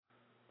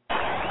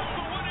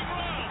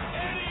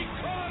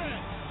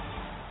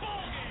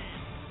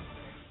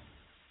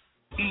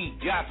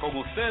Ya con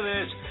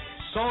ustedes,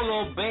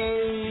 solo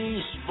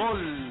béisbol.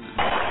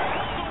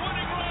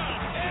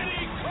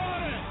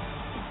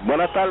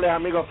 Buenas tardes,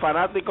 amigos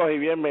fanáticos, y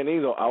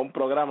bienvenidos a un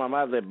programa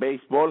más de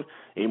béisbol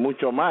y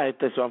mucho más.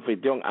 Este es su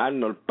anfitrión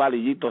Arnold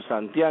Palillito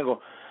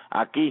Santiago,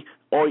 aquí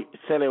hoy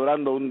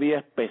celebrando un día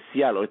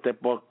especial. Este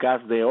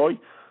podcast de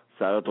hoy,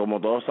 como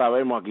todos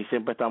sabemos, aquí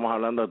siempre estamos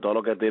hablando de todo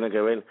lo que tiene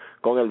que ver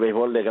con el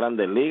béisbol de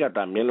Grandes Ligas.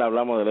 También le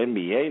hablamos del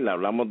NBA, le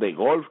hablamos de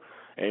golf,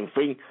 en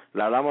fin,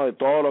 le hablamos de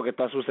todo lo que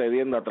está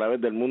sucediendo a través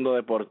del mundo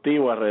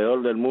deportivo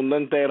alrededor del mundo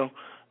entero.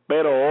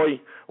 Pero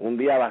hoy, un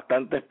día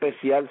bastante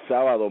especial,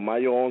 sábado,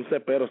 mayo 11,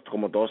 pero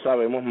como todos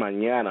sabemos,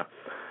 mañana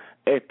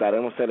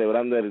estaremos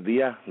celebrando el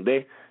Día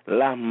de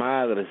las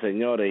Madres,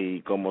 señores,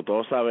 y como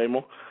todos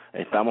sabemos,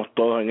 estamos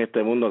todos en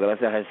este mundo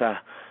gracias a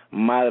esas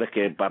madres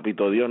que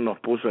Papito Dios nos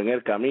puso en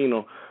el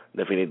camino.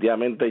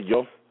 Definitivamente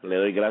yo le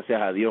doy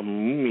gracias a Dios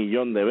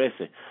 1,000,000 de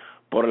veces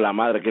por la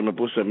madre que me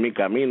puso en mi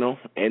camino,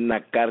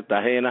 Edna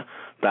Cartagena,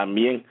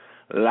 también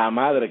la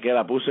madre que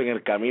la puso en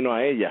el camino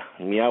a ella,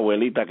 mi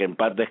abuelita, que en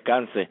paz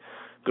descanse,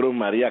 Cruz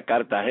María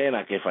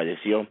Cartagena, que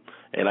falleció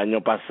el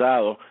año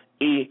pasado,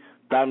 y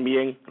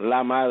también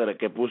la madre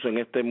que puso en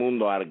este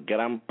mundo al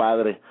gran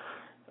padre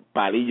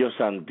Palillo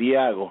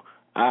Santiago,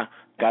 a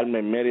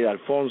Carmen Mérida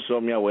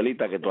Alfonso, mi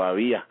abuelita que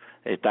todavía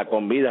está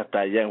con vida,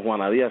 está allá en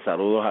Juana Díaz.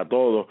 Saludos a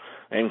todos.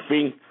 En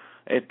fin,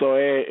 esto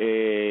es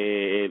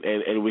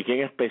el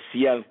weekend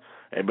especial.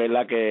 Es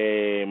verdad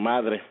que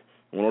madre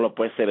uno lo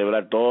puede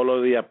celebrar todos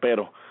los días,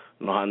 pero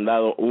nos han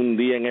dado un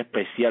día en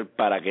especial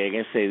para que en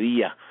ese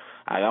día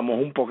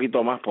hagamos un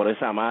poquito más por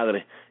esa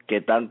madre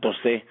que tanto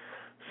se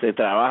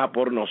trabaja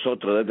por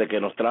nosotros desde que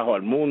nos trajo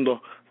al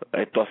mundo.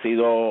 Esto ha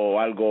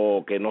sido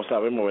algo que no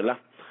sabemos, ¿verdad?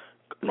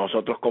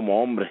 Nosotros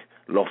como hombres,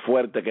 lo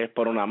fuerte que es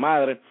por una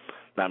madre.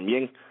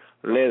 También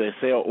le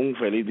deseo un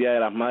feliz Día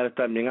de las Madres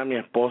también a mi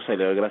esposa, y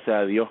le doy gracias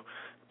a Dios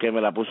que me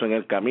la puso en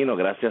el camino.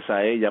 Gracias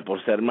a ella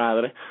por ser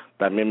madre,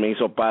 también me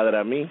hizo padre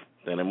a mí.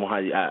 Tenemos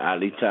a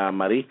Licha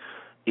Marí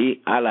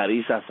y a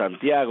Larisa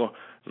Santiago,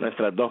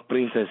 nuestras dos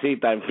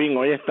princesitas. En fin,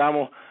 hoy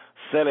estamos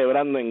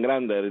celebrando en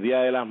grande el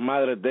Día de las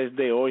Madres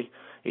desde hoy,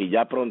 y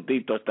ya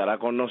prontito estará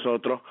con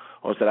nosotros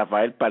José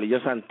Rafael Palillo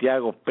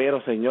Santiago.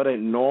 Pero señores,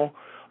 no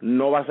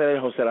va a ser el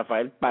José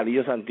Rafael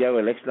Palillo Santiago,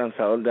 el ex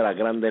lanzador de las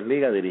Grandes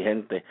Ligas,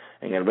 dirigente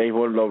en el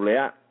béisbol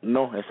AA.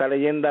 No, esa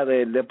leyenda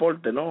del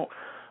deporte no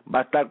va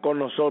a estar con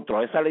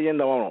nosotros. Esa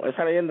leyenda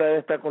debe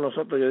estar con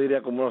nosotros, yo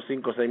diría como unos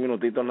 5 o 6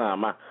 minutitos nada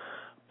más,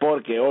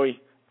 porque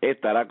hoy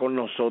estará con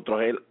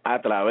nosotros él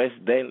a través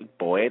del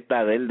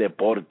Poeta del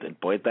Deporte. El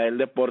Poeta del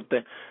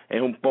Deporte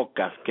es un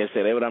podcast que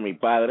celebra a mi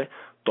padre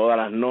todas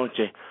las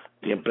noches.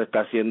 Siempre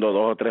está haciendo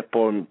 2 o 3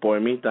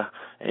 poemitas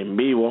en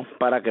vivo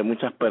para que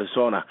muchas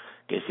personas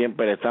que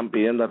siempre le están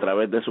pidiendo a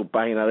través de su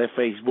página de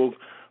Facebook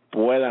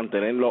puedan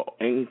tenerlo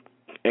en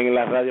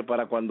la radio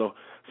para cuando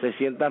se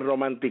sientan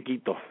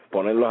romantiquitos,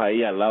 ponerlos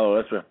ahí al lado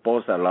de su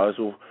esposa, al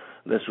lado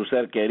de su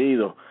ser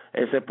querido,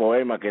 ese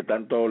poema que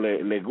tanto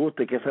les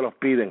gusta y que se los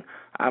piden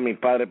a mi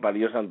padre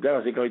Palillo Santiago.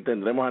 Así que hoy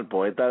tendremos al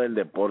Poeta del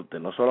Deporte,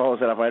 no solo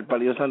José Rafael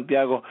Palillo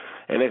Santiago,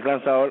 el ex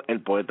lanzador,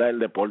 el Poeta del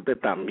Deporte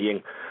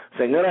también.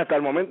 Señores, hasta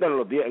el momento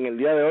en el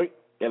día de hoy,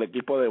 el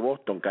equipo de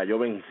Boston cayó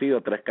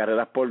vencido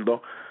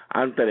 3-2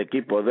 ante el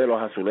equipo de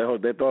los Azulejos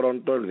de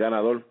Toronto. El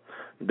ganador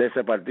de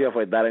ese partido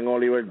fue Darren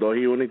Oliver, 2-1,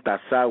 y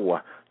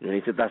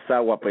Junice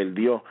Tazawa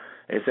perdió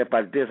ese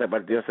partido. Ese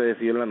partido se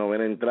decidió en la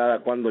 9ª entrada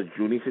cuando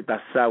Junice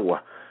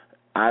Tazawa,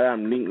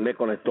 Adam Lin le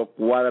conectó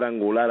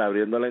cuadrangular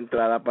abriendo la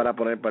entrada para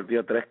poner el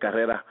partido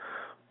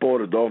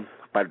 3-2.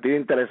 Partido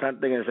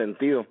interesante en el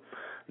sentido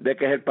de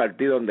que es el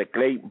partido donde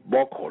Clay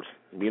Buchholz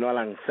vino a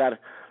lanzar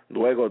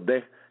luego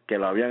de que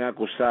lo habían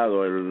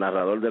acusado el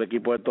narrador del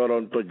equipo de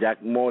Toronto,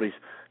 Jack Morris,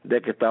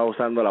 de que estaba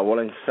usando la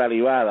bola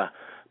ensalivada.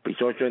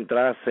 Pichó 8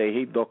 entradas, 6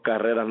 hits, 2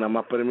 carreras, nada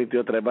más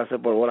permitió 3 bases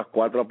por bolas,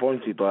 4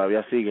 ponches, y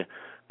todavía sigue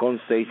con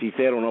 6-0,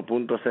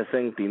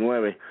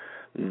 1.69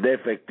 de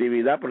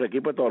efectividad por el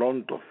equipo de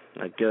Toronto.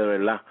 Hay que de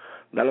verdad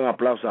darle un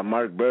aplauso a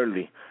Mark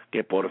Buehrle,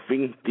 que por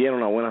fin tiene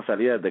una buena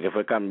salida desde que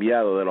fue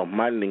cambiado de los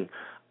Marlins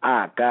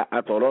acá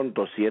a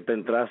Toronto. 7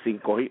 entradas,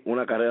 5 hits,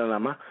 1 carrera nada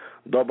más,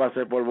 2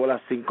 bases por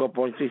bolas, 5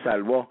 ponches, y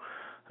salvó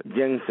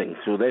Jensen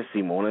su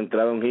 10º, 1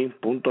 entrada, 1 hit,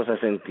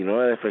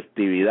 .69 de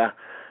efectividad.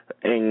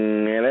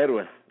 En el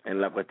héroe, en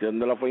la cuestión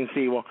del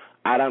ofensivo,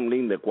 Adam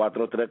Lin de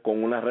 4-3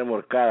 con una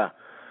remolcada,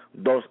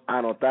 2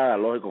 anotadas,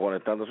 lógico,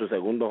 conectando su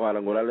segundo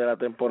cuadrangular de la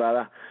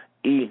temporada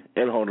y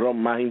el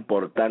jonrón más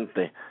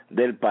importante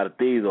del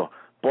partido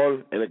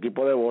por el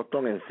equipo de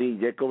Boston en sí.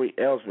 Jacoby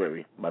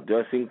Ellsbury batió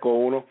de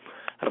 5-1,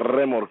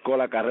 remolcó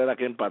la carrera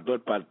que empató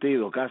el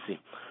partido casi,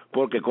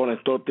 porque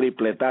conectó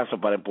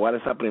tripletazo para empujar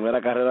esa primera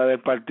carrera del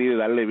partido y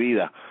darle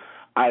vida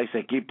a ese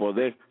equipo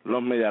de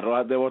los Medias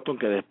Rojas de Boston,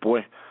 que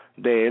después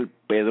de él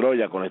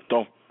Pedroya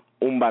conectó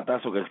un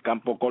batazo que el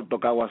campo corto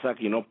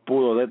Kawasaki no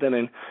pudo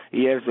detener,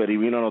 y Ellsbury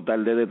vino a anotar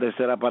desde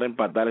tercera para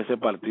empatar ese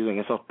partido en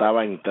esa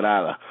 8ª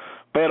entrada.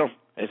 Pero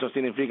eso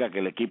significa que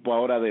el equipo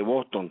ahora de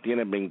Boston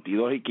tiene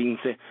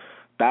 22-15,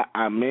 está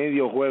a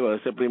medio juego de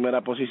esa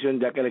primera posición,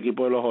 ya que el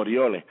equipo de los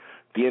Orioles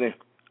tiene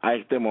a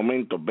este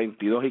momento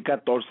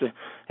 22-14,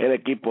 el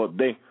equipo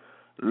de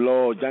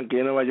los Yankees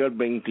de Nueva York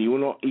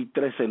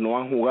 21-13, no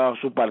han jugado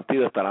su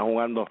partido, estarán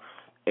jugando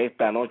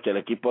esta noche el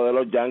equipo de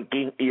los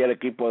Yankees y el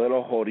equipo de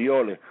los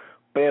Orioles,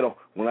 pero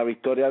una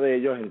victoria de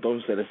ellos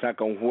entonces le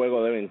saca un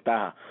juego de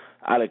ventaja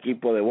al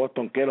equipo de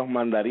Boston, que los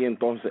mandaría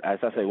entonces a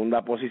esa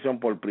segunda posición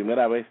por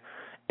primera vez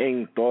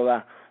en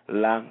toda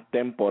la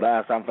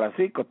temporada. San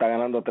Francisco está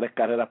ganando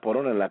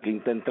 3-1 en la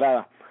quinta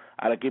entrada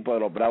al equipo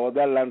de los Bravos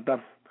de Atlanta.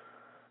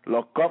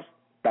 Los Cubs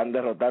están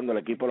derrotando al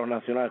equipo de los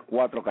Nacionales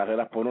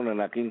 4-1 en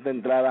la quinta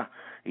entrada.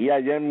 Y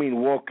allá en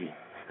Milwaukee,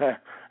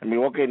 en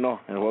Milwaukee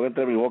no, el juego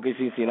entre Milwaukee y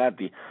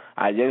Cincinnati,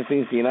 allá en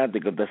Cincinnati,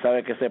 que usted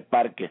sabe que ese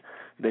parque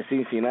de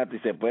Cincinnati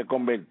se puede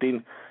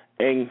convertir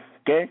en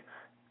 ¿qué?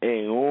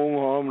 En un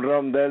home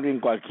run derby en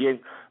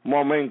cualquier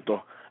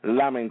momento.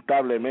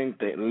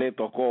 Lamentablemente le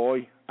tocó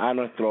hoy a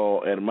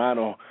nuestro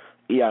hermano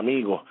y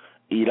amigo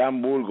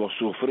Irán Burgos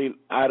sufrir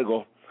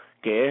algo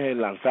que es el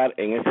lanzar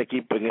en ese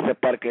equipo, en ese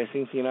parque de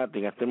Cincinnati.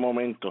 En este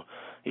momento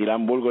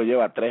Irán Burgos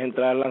lleva 3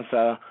 entradas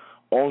lanzadas,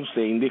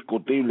 11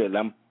 indiscutibles, le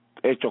han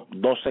hecho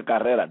 12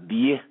 carreras,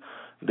 10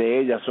 de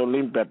ellas son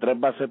limpias, 3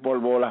 bases por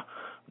bola,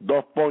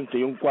 2 ponches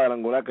y un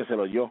cuadrangular que se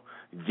lo dio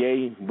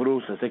Jay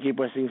Bruce. Ese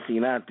equipo de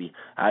Cincinnati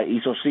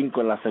hizo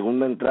 5 en la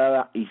segunda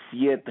entrada y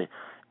 7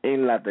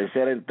 en la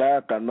tercera entrada,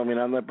 están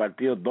dominando el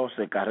partido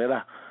 12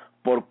 carreras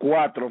por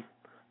 4.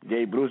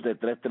 Jay Bruce de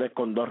 3-3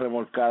 con 2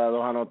 remolcadas,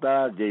 2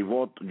 anotadas.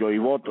 Joey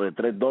Votto de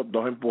 3-2,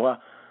 2 empujadas,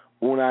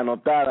 1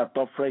 anotada.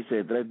 Todd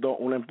Frazier de 3-2,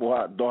 1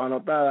 empujada, 2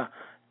 anotadas.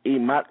 Y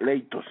Matt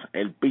Leitos,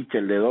 el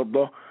pitcher de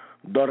 2-2,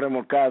 2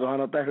 remolcadas, 2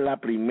 anotadas. Es la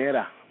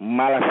primera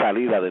mala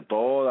salida de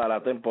toda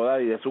la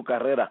temporada y de su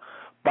carrera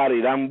para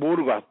Irán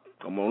Burgos.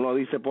 Como uno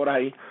dice por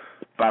ahí,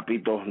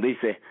 papito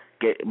dice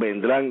que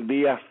vendrán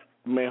días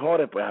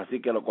mejores, pues así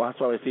que lo coja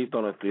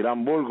suavecito nuestro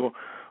Irán Burgos.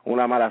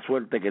 Una mala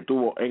suerte que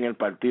tuvo en el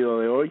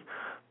partido de hoy,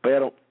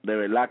 pero de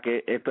verdad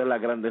que esto es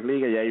las Grandes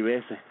Ligas y hay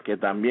veces que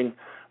también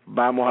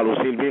vamos a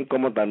lucir bien,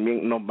 como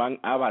también nos van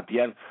a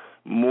batear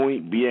muy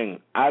bien.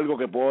 Algo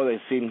que puedo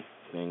decir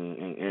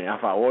a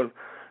favor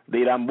de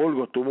Irán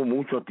Burgos, tuvo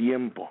mucho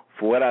tiempo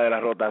fuera de la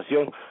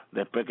rotación,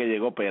 después que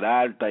llegó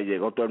Peralta y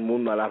llegó todo el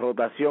mundo a la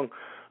rotación,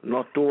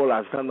 no estuvo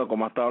lanzando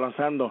como ha estado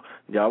lanzando,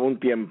 llevaba un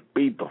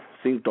tiempito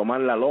sin tomar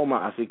la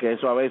loma, así que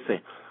eso a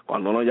veces,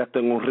 cuando uno ya está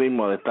en un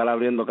ritmo de estar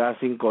abriendo cada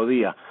 5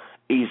 días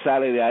y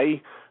sale de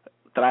ahí,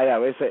 trae a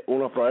veces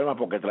unos problemas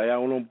porque trae a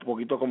uno un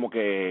poquito como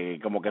que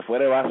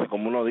fuera de base,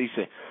 como uno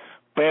dice,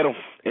 pero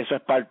eso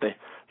es parte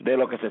de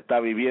lo que se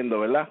está viviendo,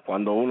 ¿verdad?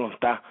 Cuando uno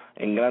está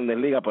en Grandes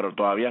Ligas, pero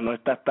todavía no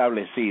está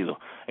establecido.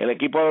 El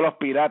equipo de los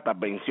Piratas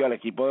venció al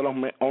equipo de los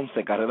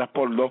 11 carreras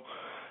por 2.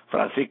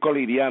 Francisco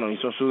Liriano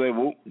hizo su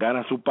debut,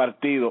 gana su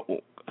partido,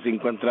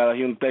 5 entradas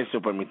y 1/3,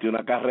 permitió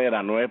una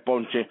carrera, 9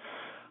 ponches.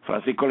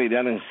 Francisco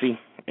Liriano en sí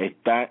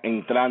está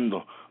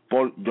entrando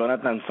por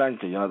Jonathan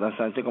Sánchez. Jonathan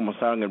Sánchez, como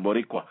saben, el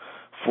boricua,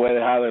 fue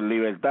dejado en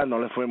libertad, no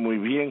le fue muy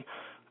bien.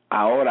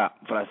 Ahora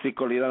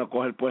Francisco Liriano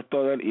coge el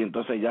puesto de él y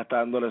entonces ya está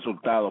dando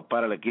resultados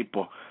para el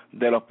equipo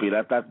de los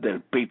Piratas del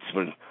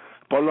Pittsburgh.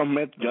 Por los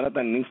Mets,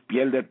 Jonathan Nix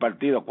pierde el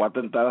partido,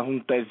 4 entradas,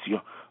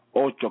 1/3,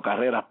 8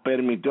 carreras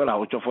permitió, las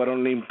 8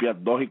 fueron limpias,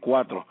 2 y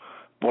 4,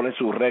 pone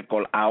su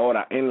récord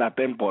ahora en la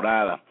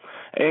temporada.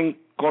 En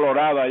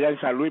Colorado, allá en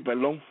San Luis,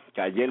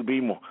 que ayer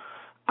vimos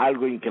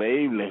algo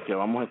increíble, que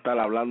vamos a estar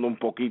hablando un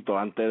poquito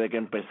antes de que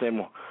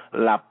empecemos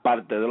la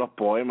parte de los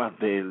poemas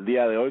del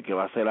día de hoy, que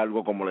va a ser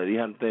algo, como le dije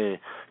antes,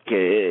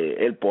 que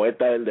el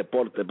poeta del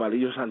deporte,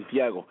 Palillo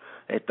Santiago,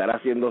 estará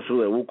haciendo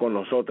su debut con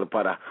nosotros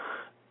para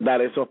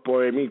dar esos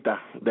poemitas.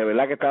 De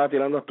verdad que estaba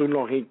tirando hasta un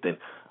no-hitter.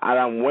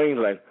 Adam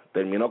Wainwright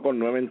terminó con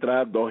 9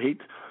 entradas, 2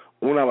 hits,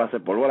 1 base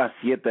por bola,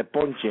 7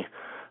 ponches.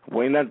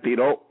 Wainwright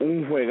tiró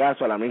un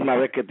juegazo a la misma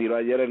vez que tiró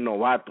ayer el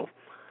novato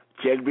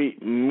Shelby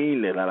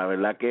Miller. La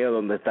verdad que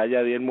donde está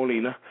Yadier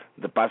Molina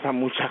pasan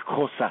muchas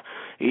cosas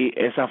y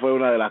esa fue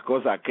una de las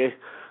cosas que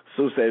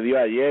sucedió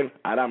ayer.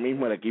 Ahora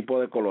mismo el equipo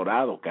de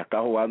Colorado, que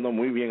está jugando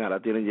muy bien, ahora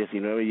tienen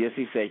 19 y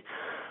 16,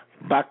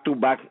 back to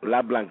back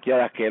las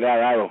blanqueadas que le ha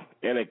dado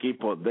el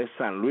equipo de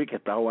San Luis, que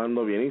está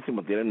jugando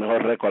bienísimo, tiene el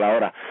mejor récord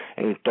ahora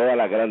en todas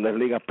las Grandes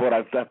Ligas por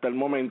hasta el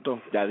momento.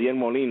 Yadier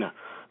Molina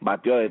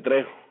batió de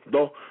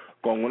 3-2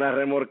 con una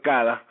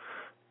remorcada.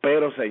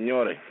 Pero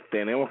señores,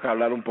 tenemos que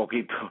hablar un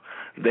poquito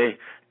de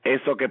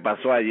eso que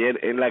pasó ayer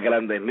en las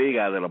Grandes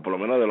Ligas, por lo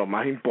menos de lo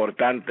más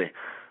importante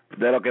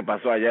de lo que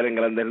pasó ayer en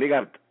Grandes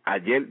Ligas.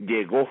 Ayer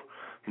llegó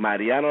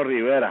Mariano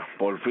Rivera,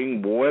 por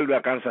fin vuelve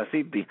a Kansas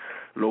City,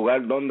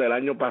 lugar donde el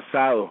año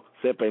pasado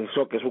se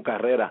pensó que su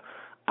carrera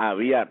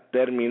había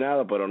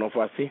terminado, pero no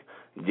fue así.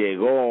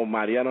 Llegó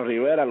Mariano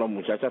Rivera, los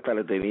muchachos hasta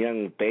le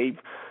tenían tape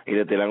y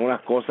le tenían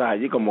unas cosas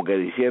allí como que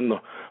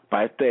diciendo,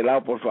 para este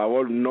lado por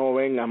favor no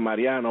vengas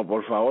Mariano,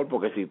 por favor,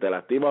 porque si te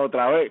lastimas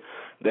otra vez,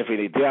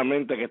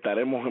 definitivamente que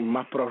estaremos en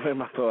más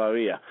problemas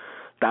todavía.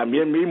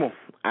 También vimos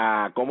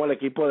a cómo el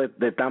equipo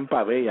de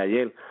Tampa Bay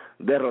ayer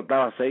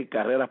derrotaba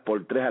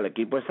 6-3 al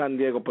equipo de San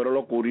Diego, pero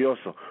lo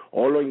curioso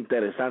o lo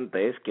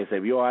interesante es que se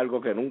vio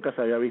algo que nunca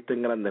se había visto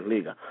en Grandes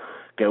Ligas,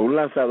 que un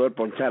lanzador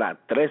ponchara a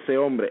 13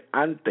 hombres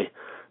antes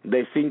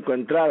de 5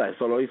 entradas.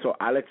 Eso lo hizo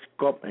Alex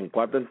Cobb en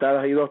 4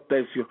 entradas y 2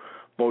 tercios,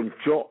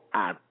 ponchó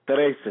a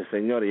 13,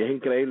 señores, y es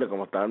increíble,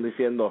 como estaban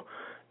diciendo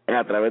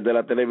a través de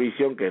la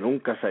televisión, que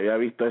nunca se había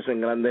visto eso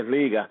en Grandes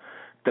Ligas.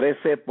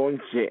 13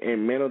 ponches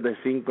en menos de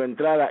 5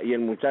 entradas, y el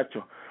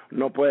muchacho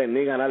no puede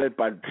ni ganar el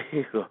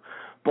partido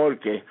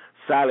porque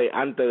sale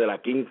antes de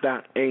la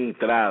 5ª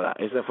entrada.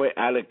 Ese fue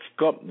Alex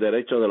Cobb,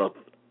 derecho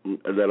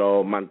de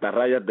los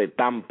mantarrayas de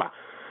Tampa.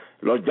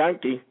 Los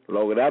Yankees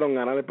lograron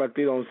ganar el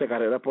partido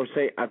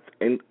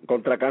 11-6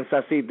 contra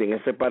Kansas City. En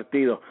ese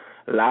partido,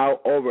 Lau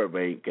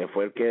Overbay, que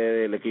fue el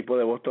que el equipo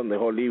de Boston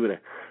dejó libre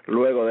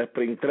luego de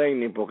Spring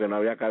Training porque no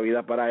había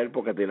cabida para él,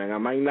 porque tienen a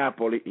Mike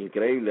Napoli,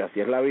 increíble, así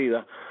es la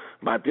vida,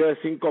 batió de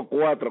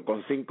 5-4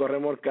 con 5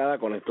 remolcadas,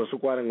 conectó su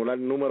cuadrangular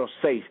número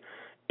 6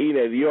 y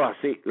le dio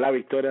así la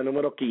victoria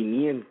número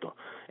 500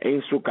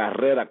 en su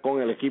carrera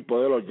con el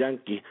equipo de los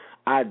Yankees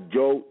a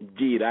Joe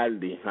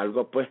Girardi,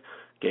 algo pues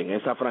que en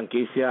esa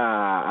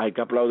franquicia hay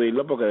que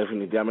aplaudirlo porque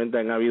definitivamente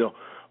han habido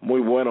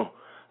muy buenos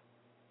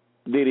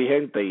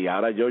dirigentes, y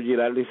ahora Joe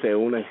Girardi se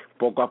une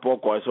poco a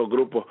poco a esos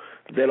grupos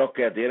de los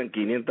que tienen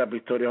 500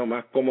 victorias o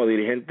más como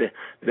dirigentes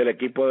del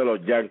equipo de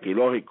los Yankees.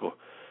 Lógico,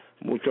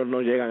 muchos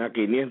no llegan a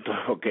 500,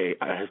 porque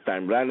a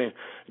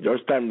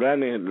George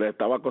Steinbrenner le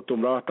estaba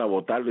acostumbrado hasta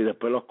votarlo y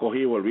después los cogí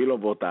y volví y los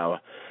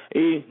votaba.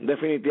 Y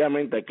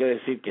definitivamente hay que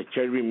decir que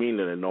Shelby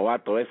Miller, el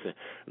novato ese,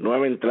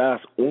 9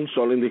 entradas, un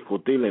solo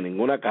indiscutible,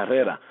 ninguna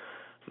carrera,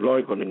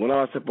 lógico, ninguna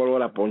base por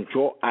bola,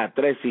 ponchó a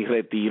 3 y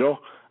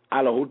retiró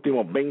a los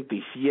últimos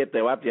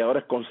 27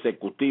 bateadores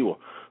consecutivos.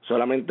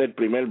 Solamente el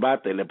primer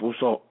bate le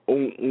puso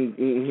un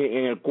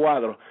en el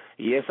cuadro,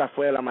 y esa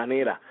fue la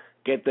manera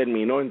que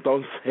terminó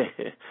entonces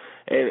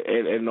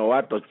el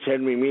novato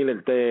Shelby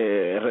Miller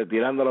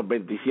retirando los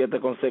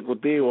 27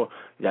 consecutivos.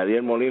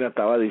 Yadier Molina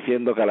estaba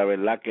diciendo que la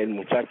verdad que el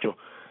muchacho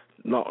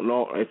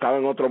no estaba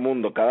en otro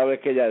mundo. Cada vez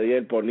que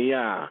Yadier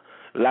ponía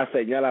la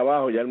señal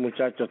abajo, ya el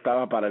muchacho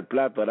estaba para el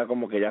plato, era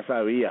como que ya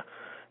sabía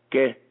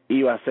qué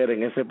iba a hacer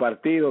en ese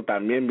partido.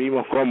 También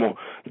vimos como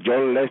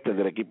John Lester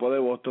del equipo de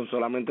Boston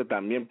solamente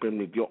también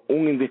permitió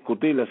un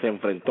indiscutible, se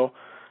enfrentó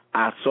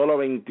a solo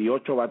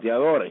 28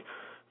 bateadores.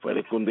 Fue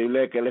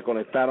discutible que le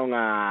conectaron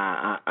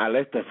a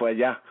Lester, fue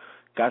ya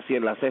casi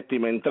en la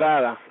 6ª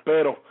entrada,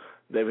 pero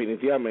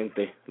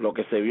definitivamente lo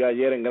que se vio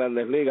ayer en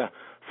Grandes Ligas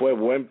fue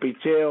buen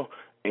picheo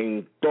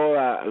en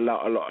todas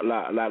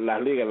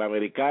las ligas, en la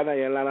americana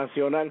y en la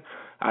nacional.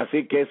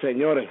 Así que,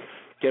 señores,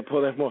 ¿qué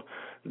podemos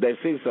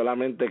decir?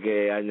 Solamente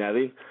que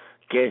añadir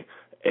que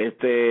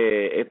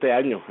este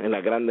año en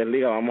las Grandes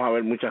Ligas vamos a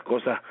ver muchas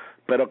cosas,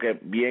 pero que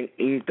bien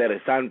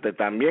interesantes.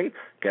 También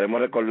queremos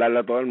recordarle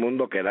a todo el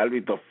mundo que el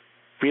árbitro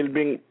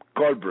Philbin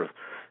Colbert,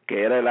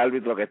 que era el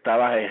árbitro que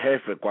estaba de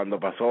jefe cuando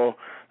pasó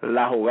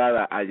la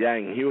jugada allá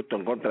en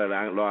Houston contra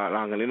los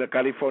Angelinos de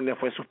California,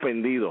 fue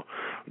suspendido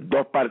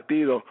 2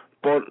 partidos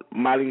por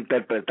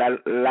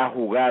malinterpretar la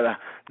jugada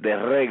de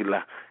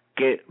regla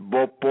que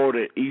Bob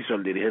Porter hizo,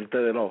 el dirigente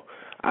de los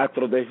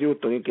Astros de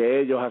Houston, y que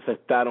ellos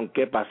aceptaron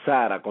que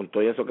pasara. Con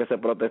todo eso que se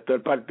protestó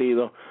el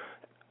partido,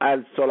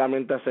 al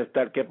solamente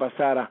aceptar que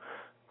pasara,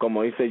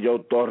 como dice Joe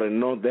Torres,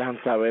 no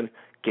dejan saber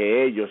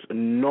que ellos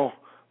no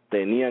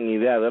tenían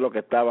idea de lo que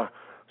estaba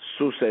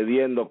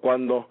sucediendo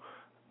cuando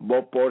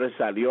Bob Porter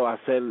salió a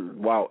hacer,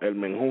 el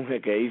menjunje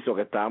que hizo,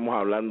 que estábamos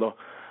hablando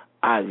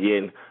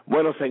ayer.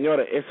 Bueno,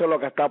 señores, eso es lo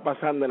que está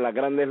pasando en las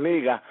Grandes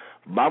Ligas.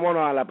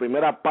 Vámonos a la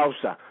primera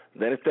pausa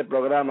de este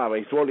programa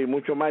Béisbol y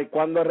Mucho Más, y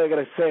cuando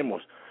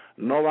regresemos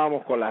no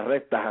vamos con las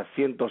rectas a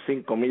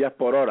 105 millas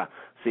por hora,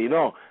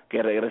 sino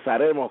que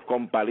regresaremos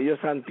con Palillo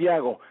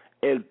Santiago,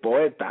 el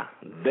poeta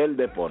del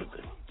deporte.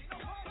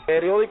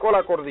 Periódico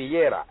La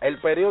Cordillera, el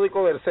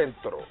periódico del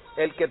centro,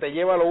 el que te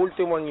lleva lo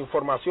último en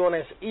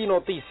informaciones y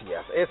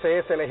noticias. Ese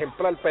es el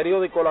ejemplar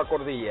Periódico La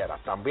Cordillera.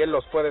 También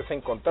los puedes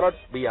encontrar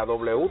vía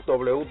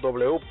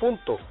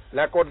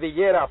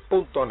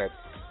www.lacordillera.net.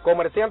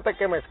 Comerciante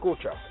que me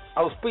escuchas,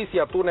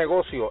 auspicia tu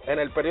negocio en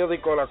el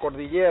Periódico La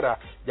Cordillera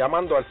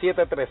llamando al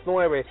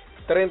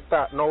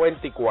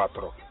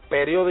 739-3094.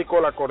 Periódico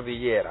La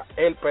Cordillera,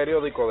 el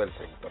periódico del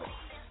centro.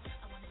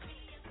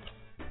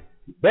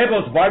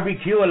 Bebo's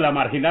Barbecue en la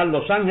Marginal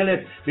Los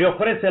Ángeles le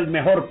ofrece el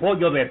mejor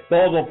pollo de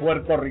todo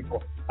Puerto Rico.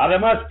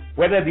 Además,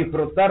 puede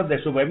disfrutar de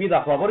su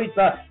bebida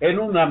favorita en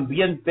un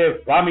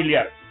ambiente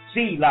familiar.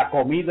 Si la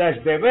comida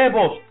es de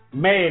Bebo's,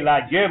 me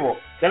la llevo.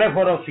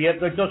 Teléfono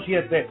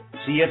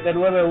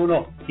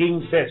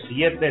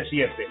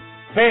 787-791-1577.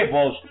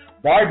 Bebo's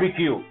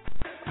Barbecue.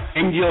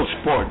 Angel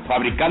Sport,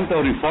 fabricante de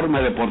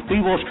uniformes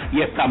deportivos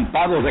y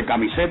estampados de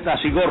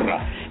camisetas y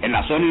gorras. En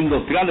la zona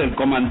industrial El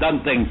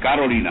Comandante en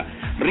Carolina.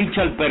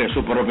 Richard Pérez,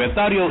 su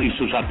propietario, y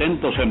sus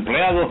atentos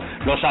empleados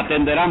los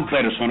atenderán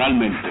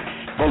personalmente.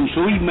 Con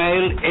su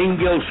email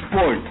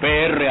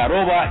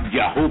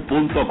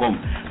angelsportpr@yahoo.com.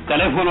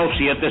 Teléfono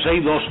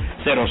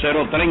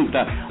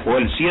 762-0030 o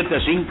el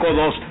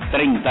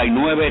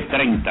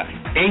 752-3930.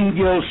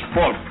 Angel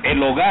Sport,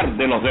 el hogar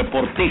de los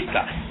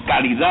deportistas.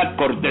 Calidad,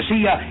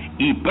 cortesía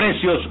y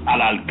precios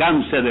al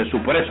alcance de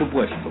su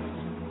presupuesto.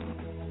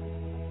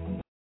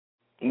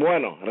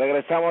 Bueno,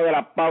 regresamos de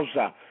la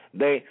pausa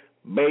de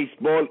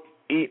béisbol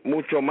y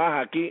mucho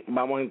más. Aquí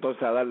vamos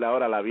entonces a darle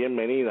ahora la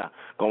bienvenida,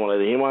 como le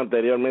dijimos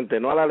anteriormente,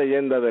 no a la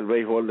leyenda del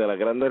béisbol de las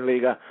Grandes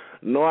Ligas,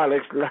 no al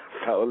ex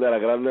lanzador de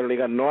las Grandes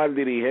Ligas, no al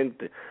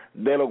dirigente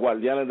de los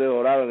Guardianes de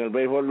Dorado en el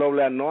béisbol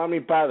AA, no a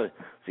mi padre,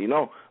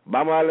 sino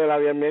vamos a darle la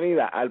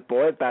bienvenida al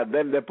poeta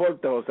del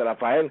deporte, José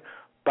Rafael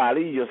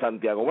Palillo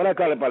Santiago. Buenas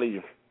tardes,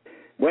 Palillo.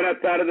 Buenas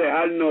tardes,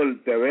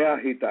 Arnold. Te ve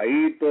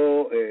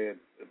agitadito,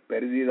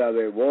 pérdida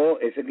de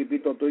voz. Ese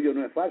equipito tuyo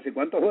no es fácil.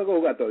 ¿Cuántos juegos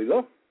jugaste hoy?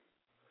 ¿2?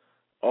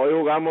 Hoy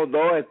jugamos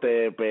 2,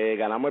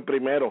 ganamos el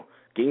primero,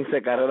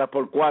 15 carreras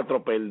por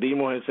 4,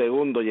 perdimos el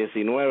segundo,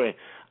 19-11,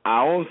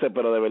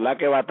 pero de verdad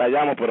que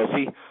batallamos, pero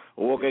sí,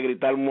 hubo que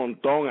gritar un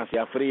montón,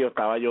 hacía frío,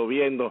 estaba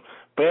lloviendo,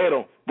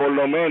 pero por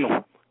lo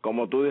menos,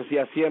 como tú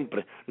decías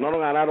siempre, no nos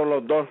ganaron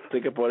los dos,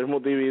 así que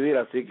podemos dividir,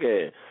 así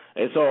que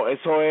eso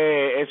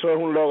es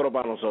un logro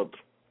para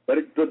nosotros.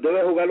 Pero tú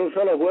debes jugar un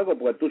solo juego,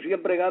 porque tú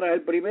siempre ganas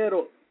el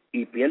primero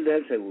y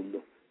pierdes el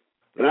segundo.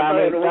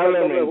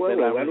 Lamentablemente,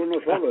 jugar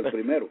uno solo, el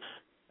primero.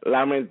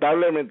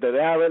 Lamentablemente,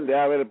 deja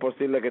ver, es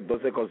posible que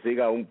entonces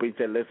consiga un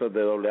pitcher de esos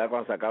de AA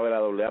cuando se acabe la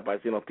AA para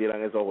ver si nos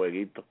tiran esos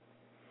jueguitos.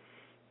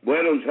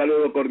 Bueno, un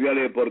saludo cordial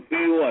y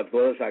deportivo a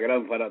toda esa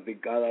gran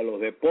fanaticada de los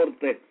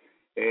deportes.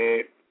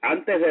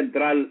 Antes de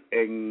entrar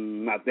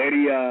en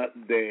materia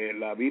de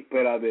la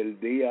víspera del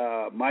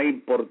día más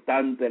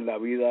importante en la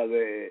vida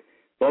de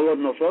todos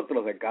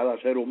nosotros, de cada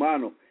ser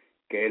humano,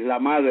 que es la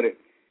madre,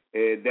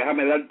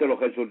 déjame darte los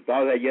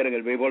resultados de ayer en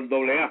el béisbol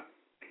AA.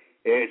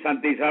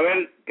 Santa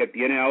Isabel, que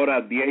tiene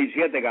ahora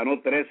 10-7,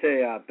 ganó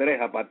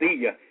 13-3 a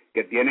Patillas,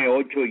 que tiene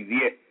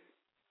 8-10.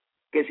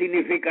 ¿Qué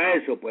significa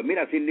eso? Pues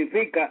mira,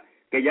 significa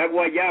que ya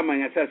Guayama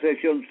en esa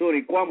sección sur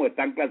y Cuamo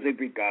están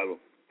clasificados.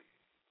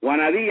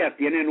 Juanadías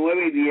tiene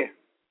 9-10,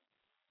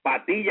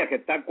 Patillas, que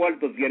está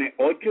cuarto, tiene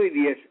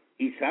 8-10,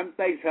 y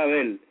Santa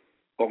Isabel,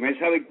 con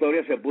esa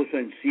victoria se puso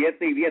en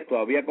 7-10,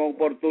 todavía con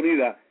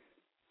oportunidad,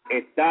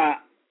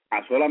 está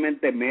a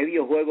solamente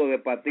medio juego de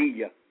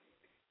Patillas,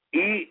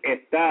 y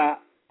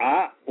está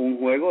a un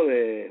juego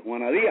de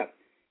Juanadías.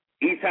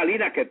 Y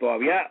Salinas, que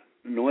todavía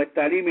no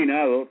está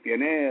eliminado,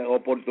 tiene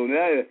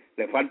oportunidades,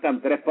 le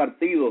faltan 3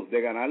 partidos, de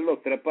ganar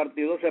los 3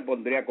 partidos se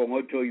pondría con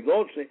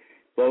 8-12,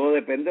 todo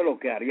depende de lo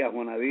que haría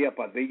Juanadías,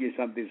 Patilla y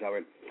Santa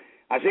Isabel.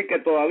 Así que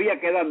todavía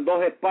quedan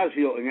 2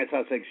 espacios en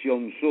esa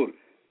sección sur.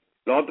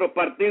 Los otros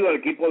partidos, el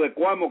equipo de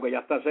Cuamo, que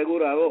ya está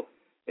asegurado,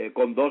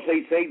 con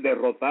 12-6,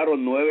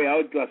 derrotaron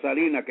 9-8 a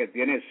Salinas, que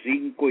tiene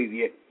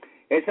 5-10.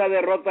 Esa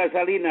derrota de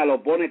Salinas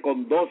lo pone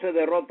con 12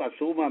 derrotas,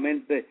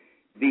 sumamente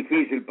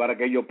difícil para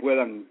que ellos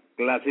puedan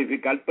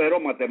clasificar, pero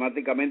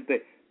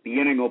matemáticamente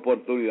tienen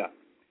oportunidad.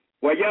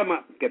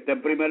 Guayama, que está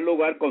en primer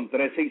lugar con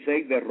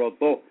 13-6,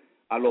 derrotó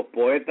a los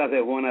Poetas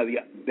de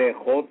Juanadías.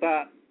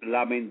 Derrota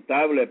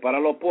lamentable para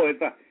los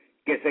Poetas,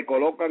 que se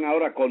colocan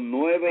ahora con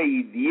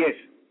 9-10.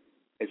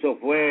 Eso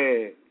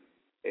fue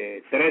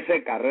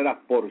 13 carreras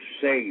por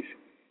 6.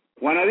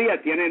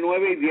 Juanadías tiene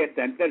 9-10,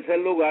 está en tercer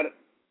lugar,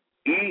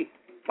 y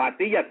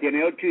Patillas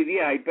tiene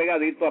 8-10, ahí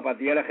pegadito. A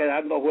Patillas le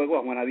quedan 2 juegos,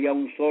 a Juanadías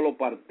un solo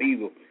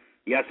partido,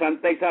 y a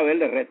Santa Isabel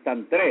le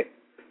restan 3.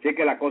 Así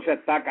que la cosa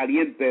está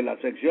caliente en la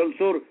sección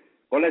sur,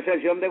 con la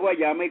excepción de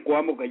Guayama y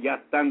Cuamo, que ya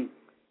están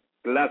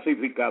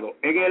clasificados.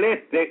 En el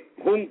este,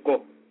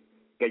 Junco,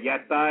 que ya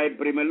está en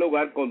primer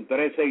lugar con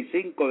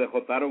 13-5,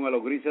 derrotaron a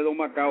los Grises de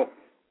Humacao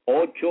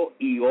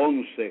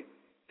 8-11,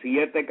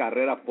 7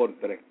 carreras por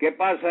 3. ¿Qué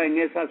pasa en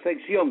esa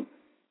sección?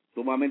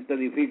 Sumamente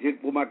difícil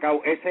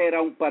Humacao. Ese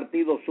era un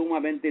partido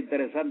sumamente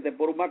interesante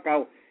por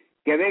Humacao,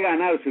 que de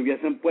ganar se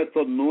hubiesen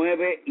puesto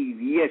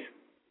 9-10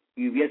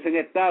 y hubiesen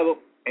estado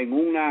en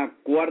una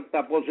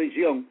cuarta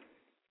posición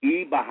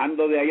y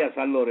bajando de ahí a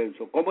San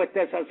Lorenzo. ¿Cómo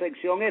está esa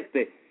sección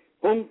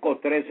Junco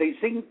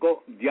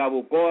 13-5,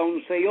 Yabucoa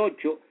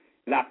 11-8,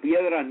 Las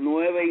Piedras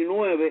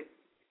 9-9,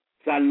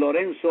 San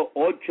Lorenzo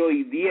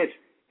 8-10,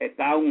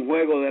 está a un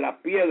juego de Las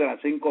Piedras,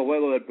 5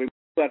 juegos del primer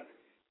lugar.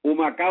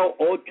 Humacao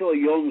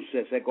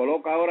 8-11, se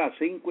coloca ahora a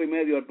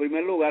 5.5 el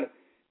primer lugar,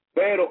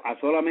 pero a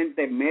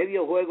solamente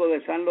medio juego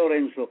de San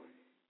Lorenzo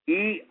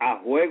y a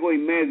juego y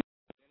medio de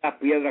Las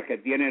Piedras, que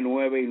tiene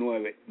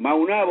 9-9.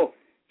 Maunabo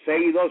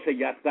 6-12,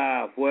 ya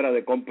está fuera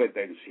de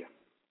competencia.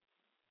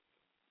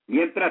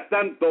 Mientras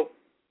tanto,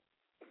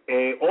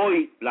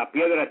 hoy La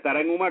Piedra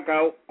estará en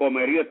Humacao,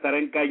 Comerío estará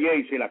en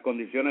Calley, si las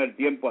condiciones del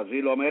tiempo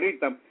así lo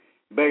ameritan,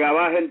 Vega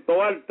Baja en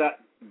Toalta,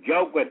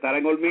 Yauco estará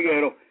en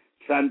Hormiguero,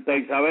 Santa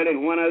Isabel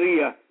en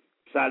Juanadías,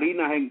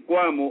 Salinas en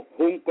Cuamo,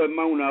 Junco en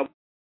Maunabo.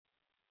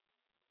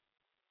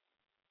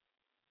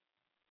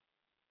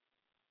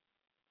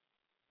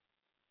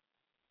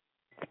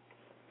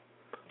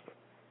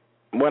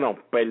 Bueno,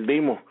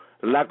 perdimos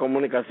la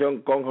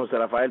comunicación con José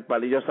Rafael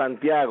Palillo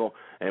Santiago.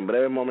 En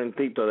breve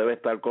momentito debe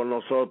estar con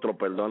nosotros,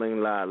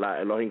 perdonen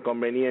los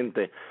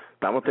inconvenientes.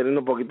 Estamos teniendo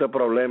un poquito de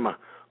problemas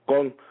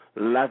con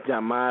las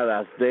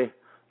llamadas de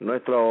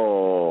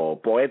nuestro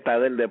poeta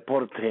del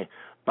deporte,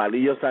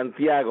 Palillo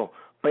Santiago,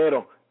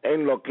 pero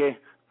en lo que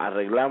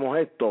arreglamos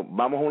esto,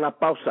 vamos a una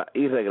pausa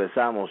y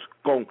regresamos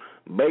con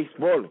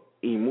béisbol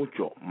y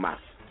mucho más.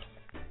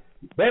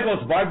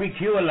 Bebo's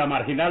Barbecue en la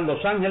Marginal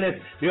Los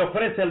Ángeles le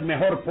ofrece el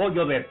mejor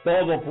pollo de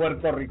todo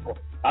Puerto Rico.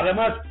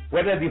 Además,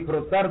 puede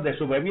disfrutar de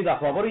su bebida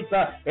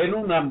favorita en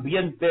un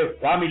ambiente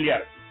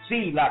familiar.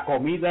 Si la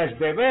comida es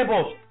de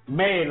Bebo's,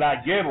 me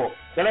la llevo.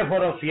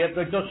 Teléfono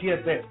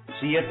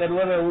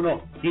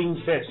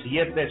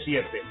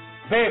 787-791-1577.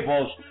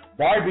 Bebo's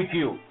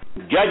Barbecue.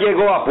 Ya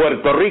llegó a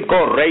Puerto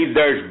Rico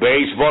Raiders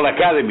Beisbol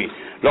Academy,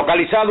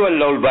 localizado en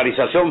la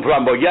urbanización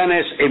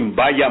Flamboyanes en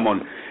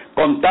Bayamón.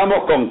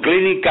 Contamos con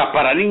clínicas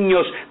para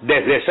niños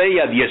desde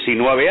 6 a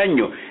 19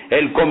 años,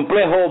 el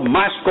complejo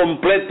más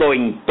completo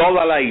en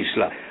toda la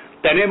isla.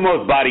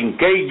 Tenemos batting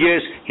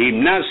cages,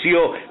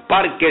 gimnasio,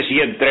 parques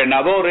y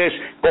entrenadores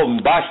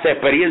con vasta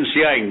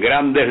experiencia en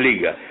Grandes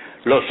Ligas.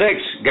 Los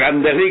ex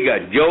Grandes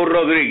Ligas, Joe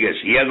Rodríguez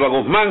y Edward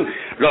Guzmán,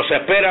 los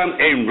esperan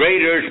en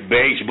Raiders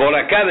Beisbol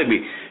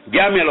Academy.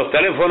 Llame a los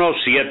teléfonos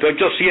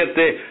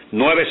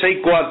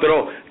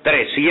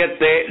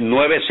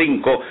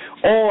 787-964-3795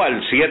 o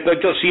al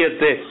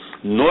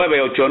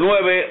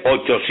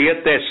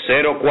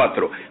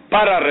 787-989-8704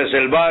 para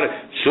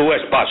reservar su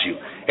espacio.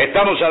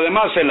 Estamos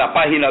además en la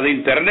página de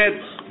internet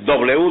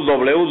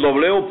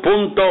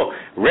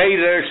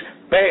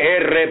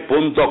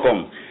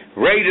www.raiderspr.com.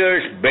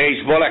 Raiders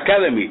Baseball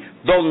Academy,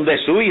 donde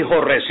su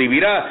hijo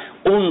recibirá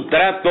un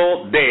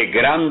trato de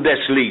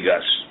Grandes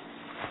Ligas.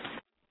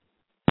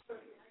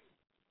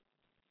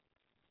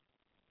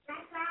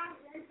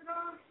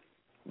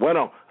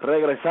 Bueno,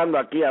 regresando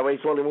aquí a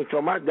béisbol y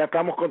mucho más, ya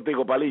estamos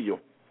contigo, Palillo.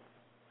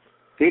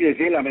 Sí,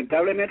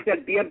 lamentablemente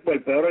el tiempo,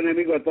 el peor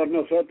enemigo de todos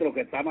nosotros,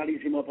 que está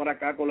malísimo por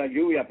acá con la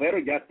lluvia, pero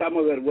ya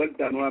estamos de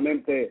vuelta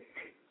nuevamente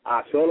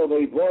a solo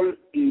béisbol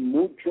y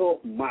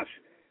mucho más.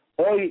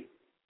 Hoy,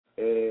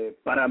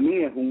 para mí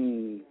es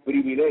un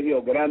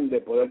privilegio grande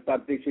poder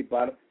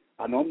participar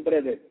a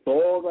nombre de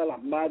todas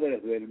las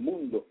madres del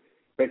mundo,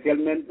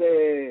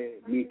 especialmente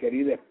mi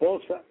querida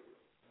esposa,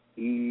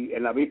 y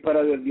en la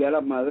víspera del Día de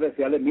las Madres,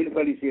 desearle mil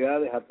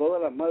felicidades a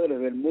todas las madres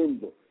del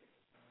mundo,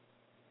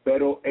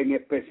 pero en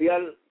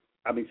especial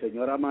a mi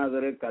señora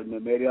madre,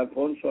 Carmen Mary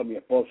Alfonso, a mi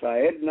esposa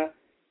Edna,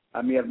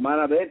 a mi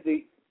hermana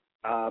Betty,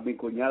 a mi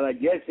cuñada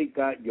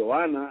Jessica,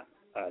 Joana,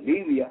 a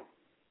Lidia,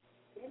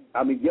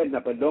 a mi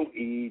yerna,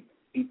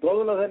 y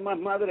todas las demás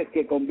madres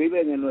que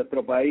conviven en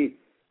nuestro país,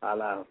 a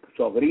las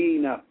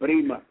sobrinas,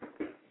 primas,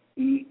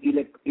 y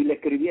le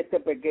escribí este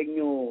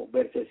pequeño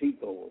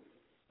versecito: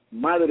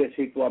 madre,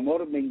 si tu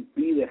amor me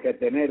impide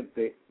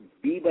retenerte,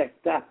 viva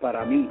estás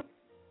para mí,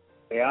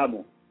 te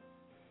amo.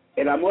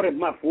 El amor es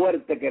más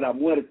fuerte que la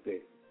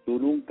muerte, tú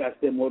nunca has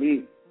de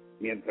morir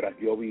mientras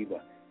yo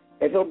viva.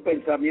 Ese es un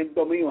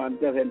pensamiento mío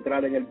antes de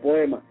entrar en el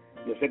poema.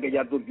 Yo sé que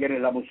ya tú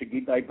tienes la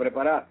musiquita ahí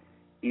preparada,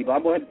 y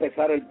vamos a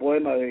empezar el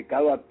poema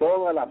dedicado a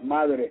todas las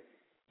madres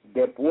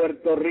de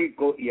Puerto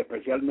Rico, y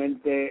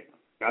especialmente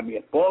a mi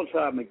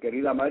esposa, a mi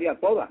querida madre, a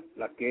todas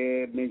las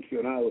que he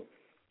mencionado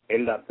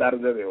en la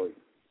tarde de hoy.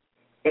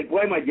 El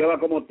poema lleva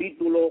como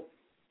título: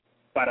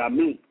 para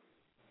mí,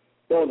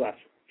 todas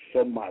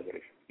son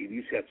madres, y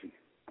dice así: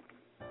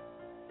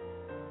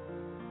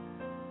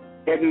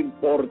 ¿qué me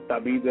importa a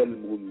mí del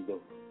mundo?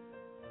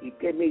 ¿Y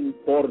qué me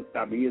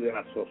importa a mí de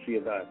la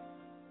sociedad?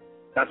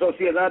 La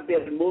sociedad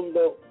del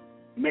mundo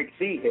me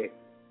exige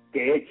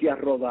que eche a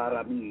rodar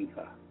a mi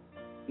hija.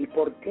 ¿Y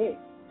por qué?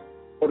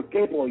 ¿Por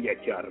qué voy a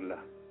echarla?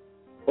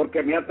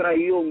 Porque me ha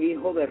traído un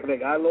hijo de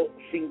regalo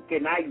sin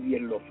que nadie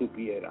lo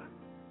supiera.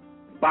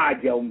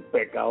 Vaya un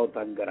pecado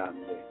tan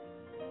grande.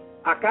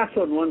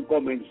 ¿Acaso no han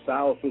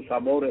comenzado sus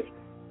amores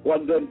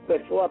cuando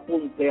empezó a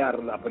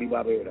puntear la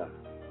primavera?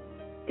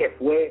 Que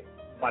fue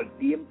al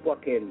tiempo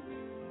aquel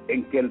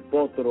en que el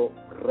potro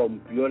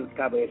rompió el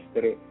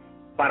cabestre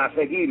para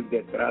seguir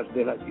detrás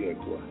de la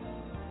yegua.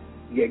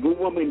 Y en un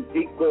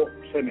momentico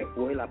se me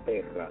fue la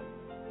perra.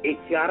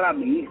 Echar a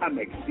mi hija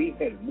me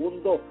exige el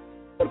mundo,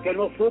 porque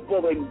no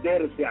supo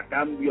venderse a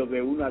cambio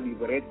de una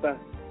libreta,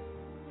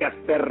 que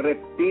hasta el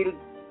reptil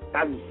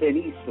tan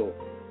cenizo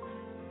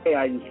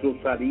sea en su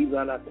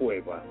salida a la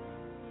cueva.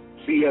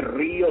 Si el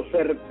río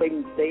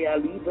serpentea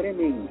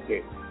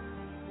libremente,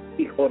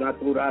 hijo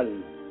natural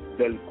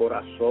del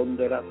corazón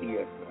de la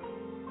tierra.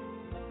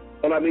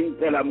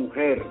 Solamente la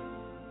mujer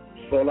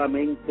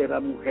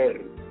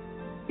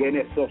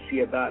tiene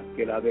sociedad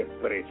que la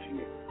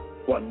desprecie.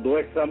 Cuando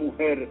esa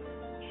mujer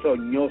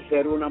soñó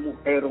ser una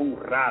mujer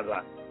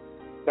honrada,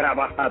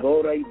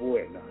 trabajadora y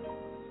buena.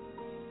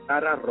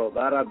 Para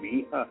rodar a mi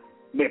hija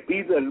me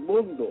pide el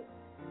mundo,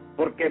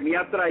 porque me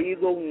ha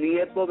traído un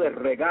nieto de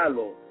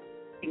regalo,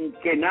 sin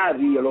que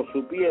nadie lo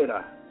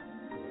supiera.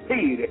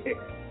 Tire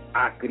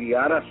a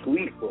criar a su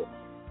hijo,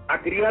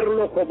 a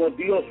criarlo como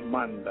Dios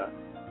manda,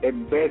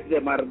 en vez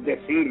de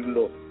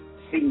maldecirlo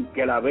sin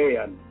que la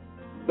vean.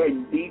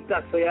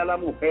 Bendita sea la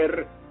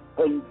mujer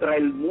contra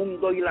el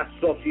mundo y la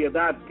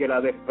sociedad que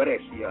la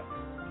desprecia.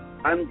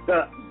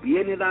 Anta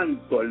bien en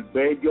alto el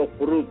bello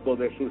fruto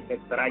de sus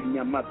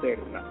extrañas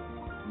maternas.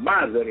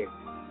 Madre,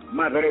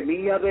 madre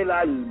mía del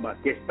alma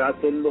que estás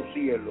en los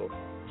cielos,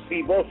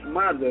 si vos,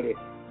 madre,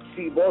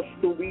 si vos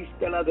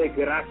tuviste la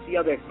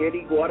desgracia de ser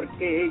igual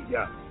que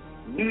ella,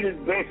 1000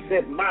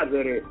 veces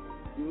madre,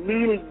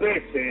 1000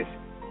 veces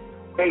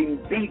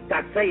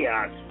bendita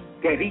seas,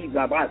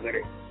 querida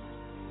madre.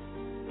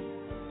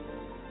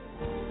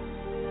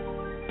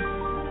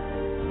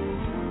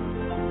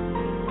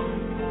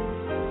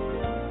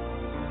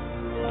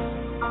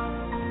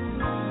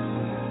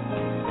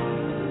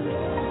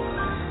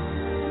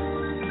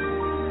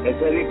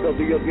 Ese disco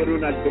tuyo tiene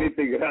una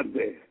artritis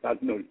grande,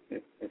 Arnold.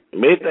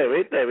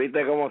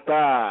 ¿Viste cómo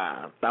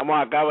está? Estamos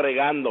acá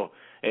bregando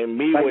en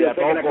vivo y a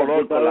todo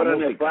color con la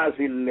música. No es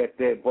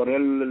fácil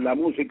poner la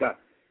música,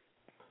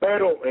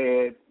 pero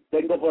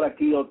tengo por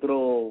aquí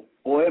otro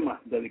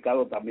poema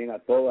dedicado también a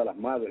todas las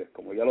madres,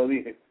 como ya lo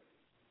dije,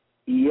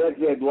 y es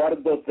de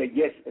Eduardo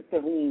Tellez. Este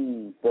es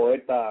un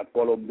poeta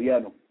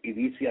colombiano y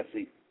dice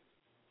así: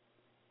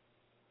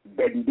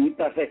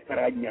 benditas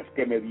extrañas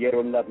que me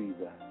dieron la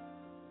vida,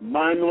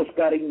 manos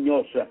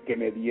cariñosas que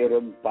me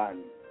dieron pan.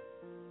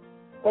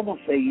 ¿Cómo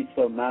se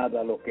hizo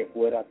nada lo que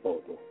fuera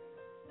todo?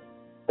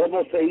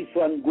 ¿Cómo se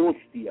hizo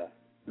angustia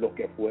lo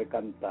que fue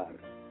cantar?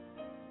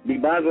 Mi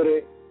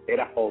madre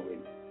era joven,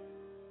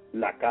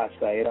 la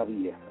casa era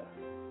vieja,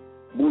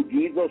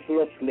 mullidos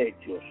los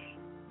lechos,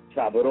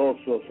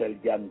 sabrosos el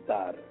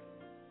llantar.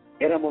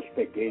 Éramos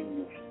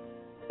pequeños,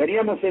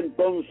 teníamos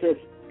entonces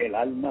el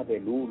alma de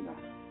luna,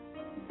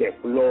 de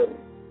flor,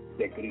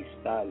 de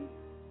cristal.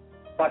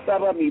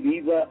 Pasaba mi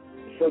vida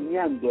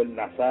soñando en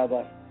las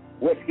hadas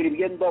o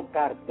escribiendo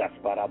cartas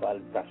para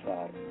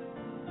Baltasar.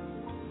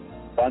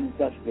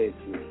 ¿Cuántas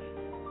veces,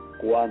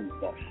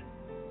 cuántas,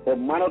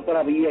 con mano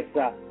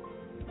traviesa,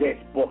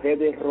 despojé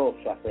de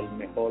rosas el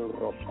mejor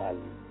rosal?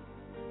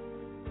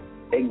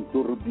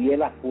 Enturbié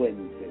la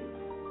fuente,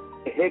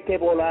 dejé que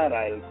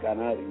volara el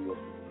canario,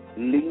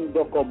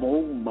 lindo como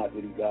un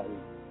madrigal,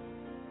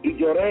 y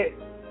lloré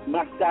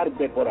más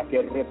tarde por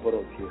aquel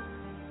reproche.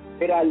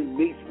 Era al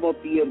mismo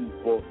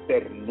tiempo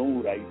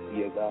ternura y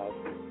piedad.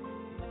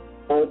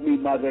 Oh, mi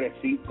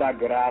madrecita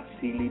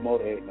grácil y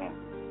morena,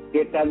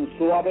 que tan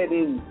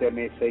suavemente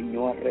me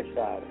enseñó a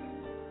rezar,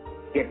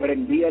 que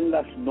prendía en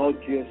las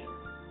noches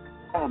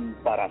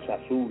lámparas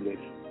azules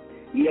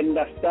y en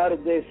las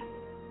tardes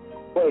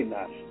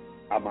buenas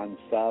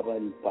amansaba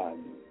el pan,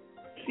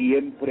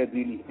 siempre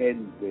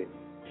diligente,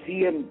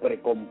 siempre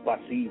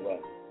compasiva,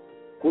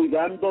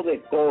 cuidando de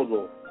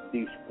todo,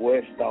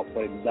 dispuesta a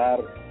ofrendar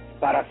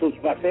para sus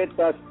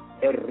facetas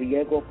el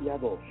riego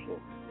piadoso,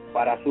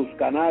 para sus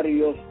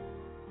canarios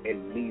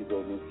el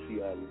nido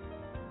nupcial.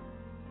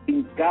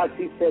 Sin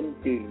casi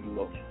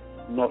sentirlos,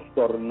 nos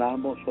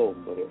tornamos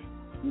hombres,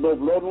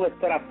 nubló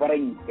nuestras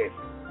frentes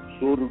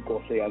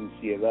surcos de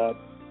ansiedad,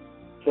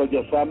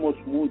 sollozamos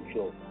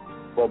mucho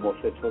como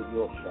se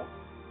solloza,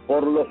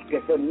 por los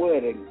que se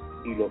mueren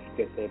y los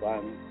que se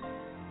van.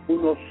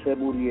 Unos se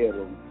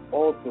murieron,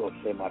 otros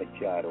se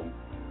marcharon,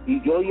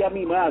 y yo oí a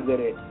mi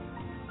madre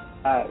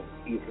rezar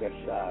y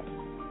rezar.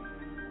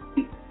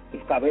 Y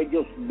sus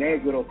cabellos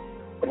negros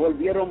se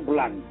volvieron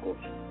blancos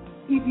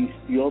y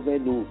vistió de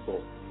luto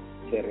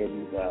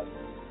serenidad.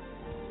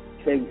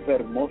 Se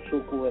enfermó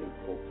su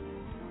cuerpo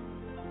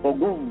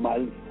con un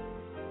mal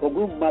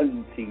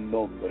sin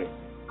nombre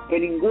que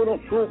ninguno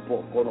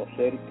supo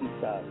conocer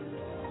quizás.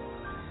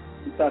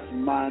 Estas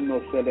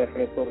manos se le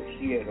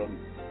retorcieron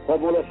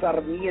como los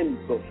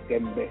sarmientos que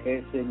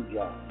envejecen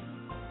ya,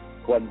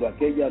 cuando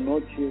aquella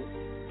noche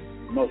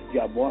nos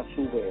llamó a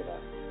su vera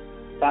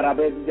para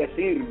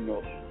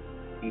bendecirnos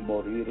y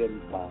morir en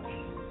paz.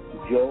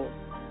 Yo,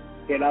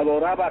 que la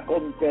adoraba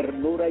con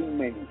ternura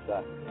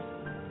inmensa,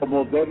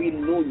 como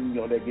débil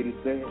niño le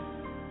grité: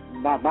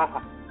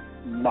 mamá,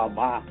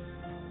 mamá.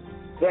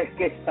 Sé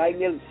que está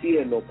en el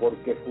cielo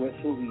porque fue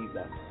su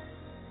vida,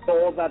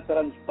 toda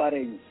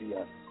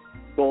transparencia,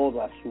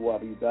 toda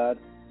suavidad,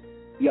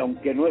 y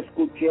aunque no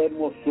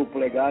escuchemos su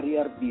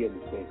plegaria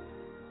ardiente,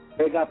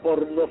 pega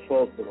por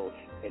nosotros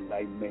en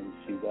la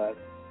inmensidad.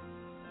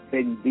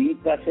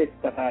 Benditas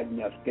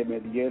extrañas que me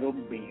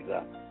dieron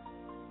vida,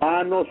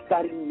 manos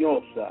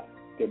cariñosas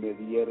que me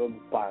dieron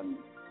pan,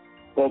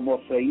 como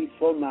se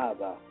hizo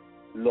nada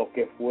lo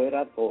que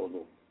fuera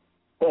todo,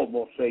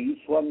 como se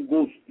hizo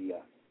angustia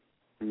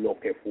lo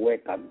que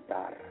fue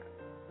cantar.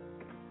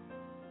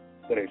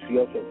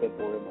 Precioso ese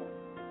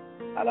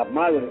poema. A las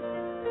madres.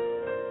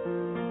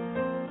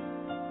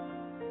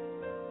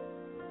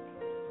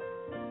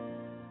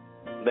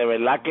 De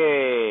verdad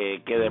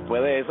que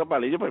después de eso,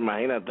 Palillo, pues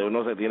imagínate,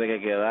 uno se tiene que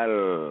quedar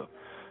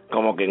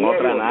como que en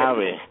otra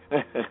nave.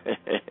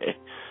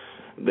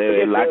 De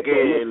verdad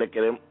que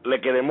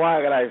le queremos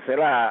agradecer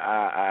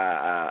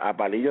a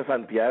Palillo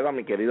Santiago, a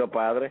mi querido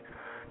padre,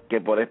 que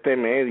por este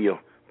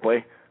medio,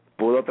 pues,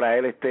 pudo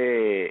traer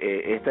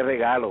este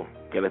regalo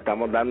que le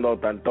estamos dando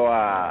tanto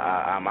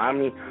a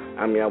mami,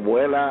 a mi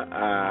abuela,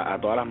 a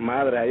todas las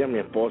madres, a ella, a mi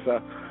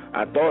esposa,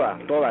 a todas,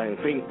 en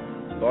fin,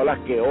 todas las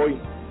que hoy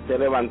se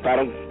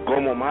levantaron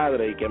como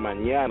madre y que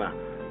mañana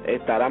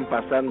estarán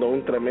pasando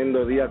un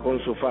tremendo día con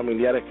sus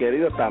familiares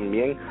queridos.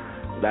 También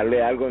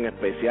darle algo en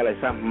especial a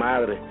esas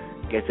madres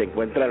que se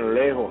encuentran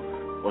lejos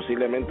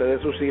posiblemente de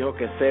sus hijos,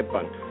 que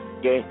sepan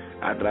que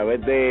a través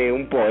de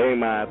un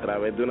poema, a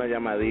través de una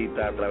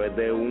llamadita, a través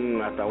de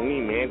hasta un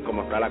email,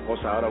 como está la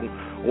cosa ahora,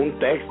 un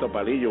texto,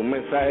 Palillo, un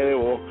mensaje de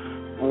voz,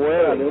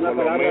 puedan por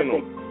lo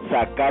menos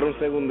sacar un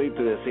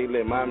segundito y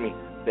decirle: mami,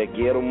 te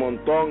quiero un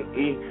montón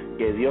y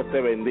que Dios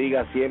te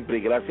bendiga siempre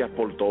y gracias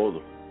por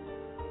todo.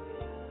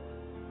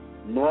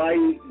 No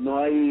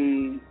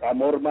hay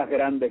amor más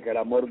grande que el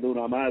amor de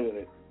una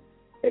madre.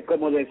 Es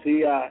como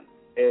decía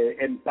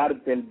en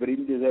parte el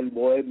brindis del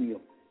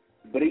bohemio: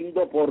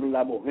 brindo por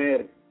la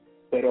mujer,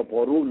 pero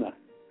por una,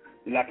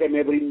 la que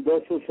me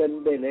brindó sus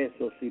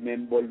embelezos y me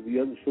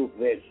envolvió en sus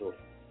besos,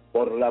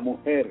 por la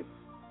mujer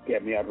que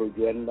me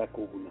arrulló en la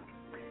cuna,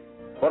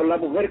 por la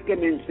mujer que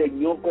me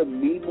enseñó con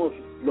mimos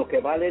lo que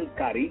vale el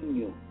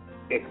cariño,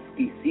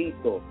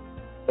 exquisito,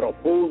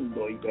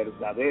 profundo y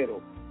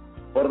verdadero,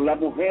 por la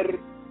mujer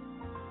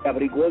que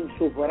abrigó en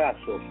sus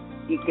brazos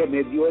y que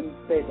me dio en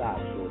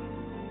pedazos,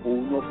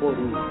 uno por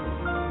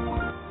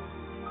uno,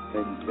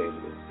 entero.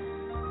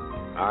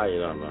 Ay,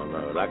 no,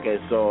 la verdad que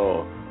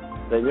eso,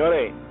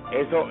 señores,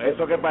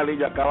 eso que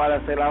Palillo acaba de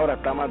hacer ahora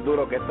está más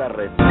duro que esta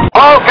red.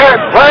 Okay,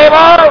 play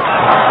ball.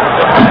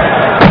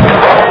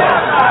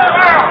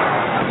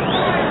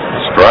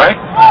 Strike.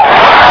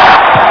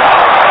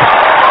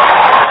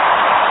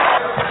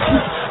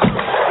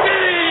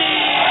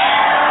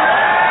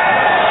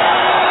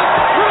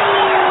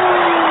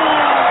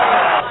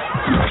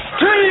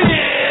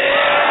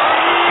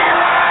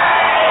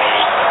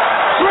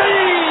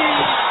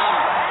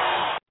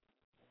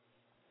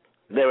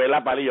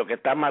 Palillo, que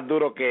está más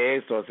duro que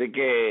eso, así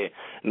que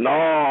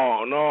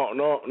no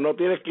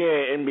tienes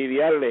que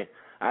envidiarle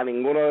a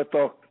ninguno de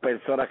estos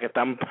personas que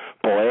están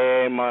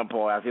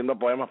haciendo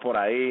poemas por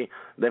ahí.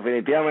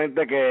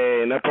 Definitivamente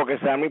que no es porque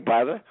sea mi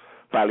padre,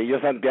 Palillo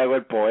Santiago,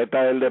 el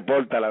poeta del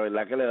deporte, la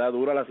verdad que le da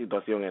duro a la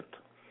situación esto.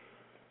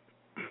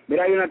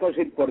 Mira, hay una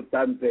cosa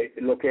importante,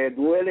 lo que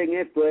duele en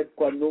esto es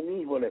cuando a un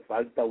hijo le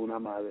falta una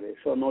madre,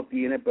 eso no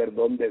tiene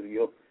perdón de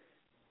Dios,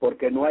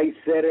 porque no hay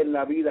ser en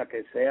la vida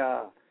que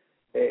sea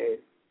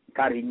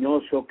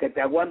cariñoso, que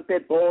te aguante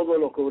todo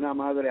lo que una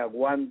madre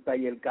aguanta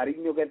y el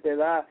cariño que te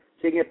da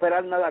sin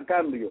esperar nada a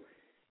cambio,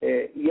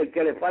 y el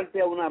que le falte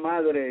a una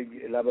madre,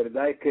 la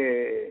verdad es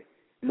que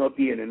no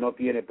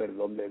tiene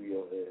perdón de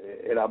Dios.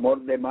 El amor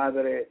de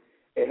madre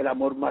es el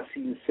amor más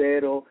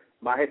sincero,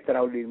 más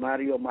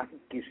extraordinario, más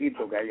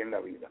exquisito que hay en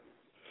la vida.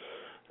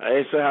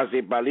 Eso es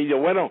así, Palillo.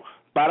 Bueno,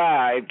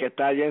 para el que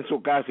está allá en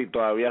su casa y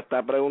todavía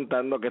está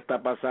preguntando qué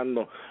está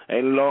pasando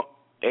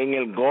en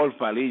el golf,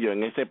 Palillo,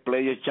 en ese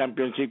Players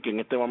Championship que en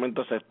este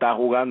momento se está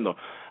jugando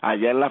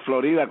allá en la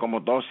Florida,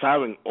 como todos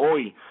saben,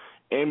 hoy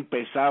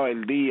empezaba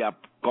el día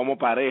como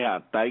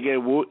pareja Tiger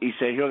Woods y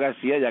Sergio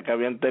García, ya que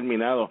habían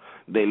terminado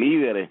de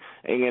líderes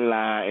en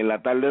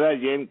la tarde de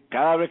ayer.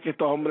 Cada vez que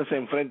estos hombres se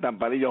enfrentan,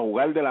 Palillo, a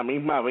jugar de la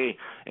misma vez,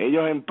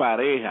 ellos en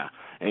pareja,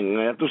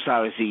 ya tú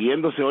sabes,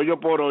 siguiéndose hoyo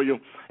por hoyo.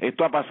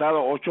 Esto ha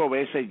pasado 8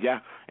 veces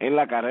ya en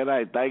la carrera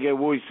de Tiger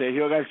Woods y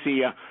Sergio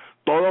García.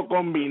 Todo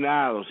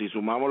combinado, si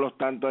sumamos los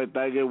tantos de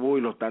Tiger Woods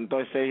y los tantos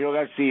de Sergio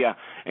García,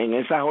 en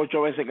esas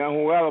 8 veces que han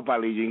jugado,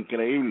 Palillo,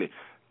 increíble.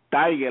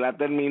 Tiger ha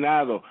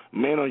terminado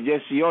menos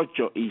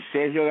 18 y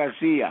Sergio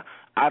García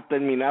ha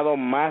terminado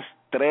más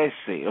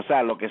 13, o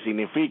sea, lo que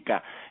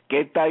significa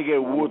que Tiger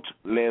Woods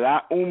le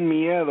da un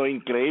miedo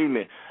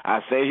increíble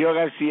a Sergio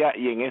García,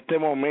 y en este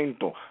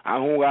momento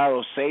han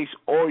jugado 6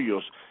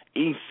 hoyos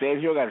y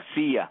Sergio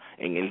García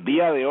en el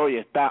día de hoy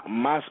está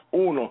más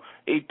 1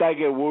 y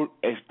Tiger Woods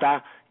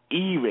está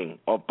even,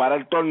 o para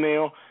el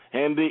torneo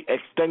Henry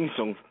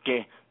Extension,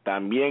 que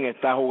también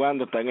está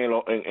jugando, está en el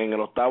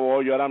 8º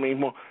hoyo ahora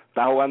mismo,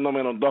 está jugando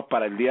menos 2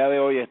 para el día de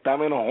hoy, está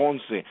menos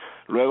 11.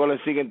 Luego le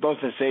sigue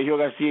entonces Sergio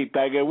García y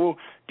Tiger Woods,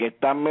 que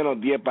están menos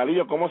 10.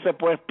 Palillo, ¿cómo se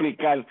puede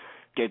explicar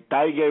que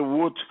Tiger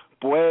Woods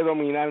puede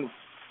dominar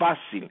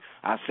fácil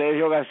a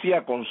Sergio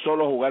García con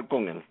solo jugar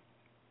con él?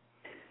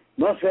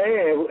 No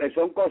sé,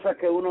 son cosas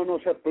que uno no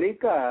se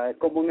explica. Es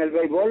como en el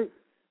béisbol,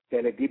 que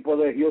el equipo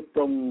de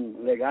Houston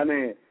le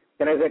gane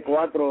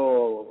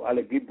 3-4 al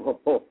equipo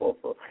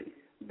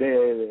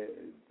de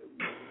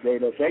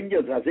los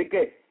Angels, así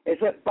que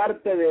eso es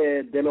parte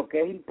de lo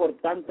que es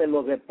importante en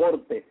los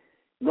deportes.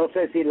 No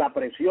sé si la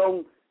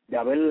presión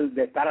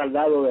de estar al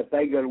lado de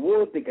Tiger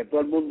Woods y que todo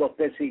el mundo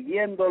esté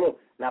siguiéndolo,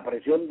 la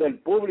presión del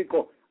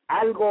público,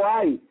 algo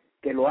hay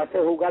que lo hace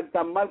jugar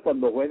tan mal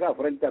cuando juega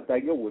frente a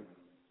Tiger Woods.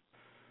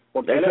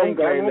 Porque él es un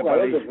gran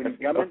jugador,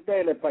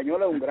 definitivamente el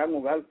español es un gran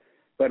jugador,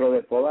 pero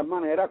de todas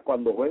maneras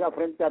cuando juega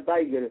frente a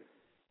Tiger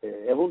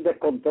es un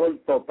descontrol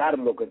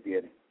total lo que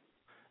tiene.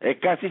 Es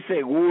casi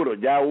seguro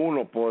ya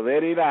uno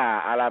poder ir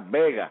a Las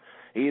Vegas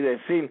y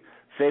decir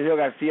Sergio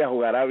García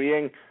jugará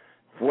bien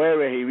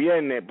jueves y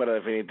viernes, pero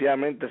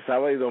definitivamente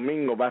sábado y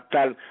domingo va a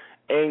estar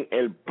en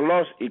el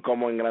Plus, y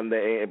como en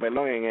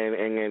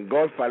en el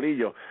golf,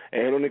 Palillo,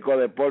 es el único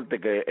deporte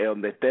que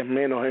donde estés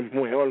menos es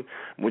mejor.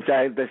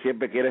 Mucha gente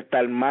siempre quiere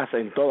estar más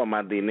en todo,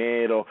 más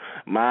dinero,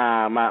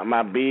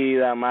 más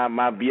vida,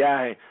 más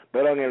viajes,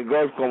 pero en el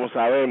golf, como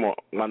sabemos,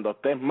 cuando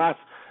estés más,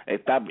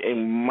 estás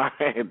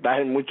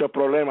en muchos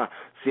problemas.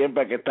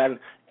 Siempre hay que estar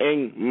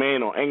en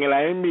menos. En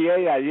la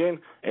NBA ayer,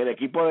 el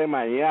equipo de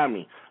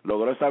Miami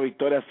logró esa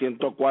victoria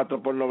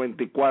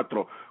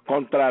 104-94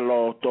 contra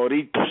los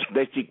Toritos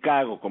de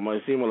Chicago, como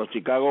decimos, los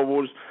Chicago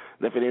Bulls.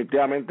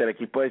 Definitivamente el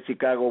equipo de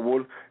Chicago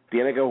Bulls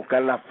tiene que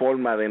buscar la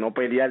forma de no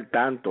pelear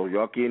tanto.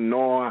 Joaquín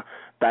Noah,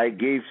 Ty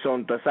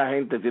Gibson, toda esa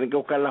gente tiene que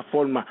buscar la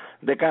forma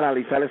de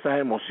canalizar esas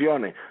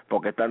emociones,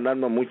 porque están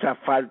dando muchas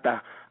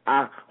faltas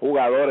a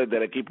jugadores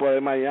del equipo de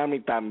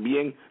Miami.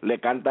 También le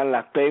cantan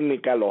las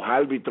técnicas, los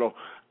árbitros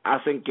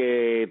hacen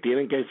que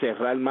tienen que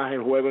cerrar más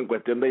el juego en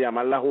cuestión de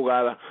llamar la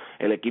jugada.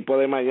 El equipo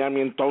de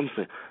Miami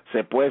entonces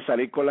se puede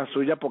salir con la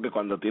suya, porque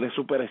cuando tiene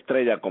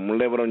superestrellas como un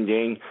LeBron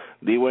James,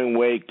 Dwayne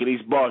Wade,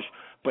 Chris Bosh,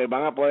 pues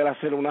van a poder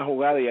hacer una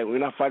jugada y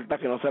alguna falta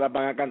que no se las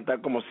van a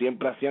cantar como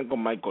siempre hacían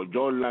con Michael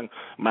Jordan,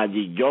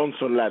 Magic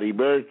Johnson, Larry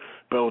Bird.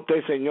 Pero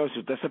usted, señor, si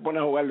usted se pone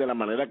a jugar de la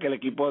manera que el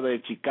equipo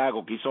de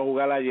Chicago quiso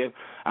jugar ayer,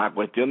 a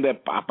cuestión de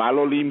a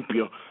palo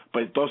limpio,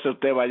 pues entonces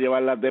usted va a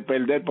llevarlas de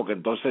perder, porque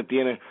entonces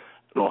tiene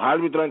los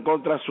árbitros en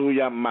contra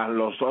suya, más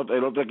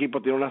el otro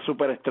equipo tiene una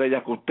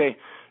superestrella que usted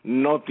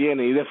no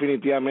tiene. Y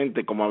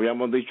definitivamente, como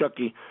habíamos dicho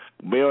aquí,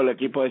 veo el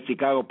equipo de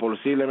Chicago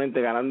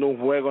posiblemente ganando un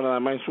juego nada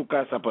más en su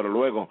casa, pero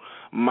luego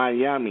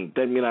Miami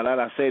terminará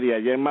la serie.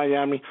 Ayer en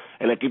Miami,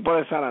 el equipo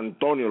de San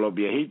Antonio, los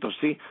viejitos,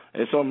 sí,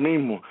 esos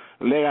mismos,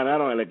 le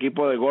ganaron al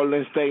equipo de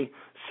Golden State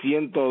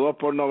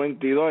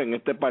 102-92 en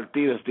este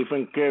partido.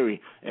 Stephen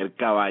Curry, el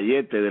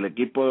caballete del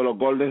equipo de los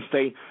Golden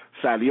State,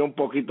 salió un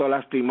poquito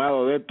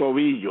lastimado de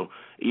tobillo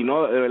y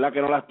no, de verdad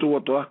que no las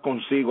tuvo todas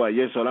consigo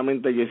ayer.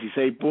 Solamente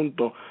 16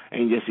 puntos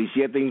en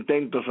 17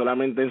 intentos,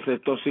 solamente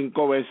encestó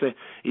 5 veces,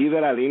 y de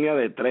la línea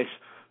de 3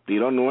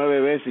 tiró 9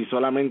 veces y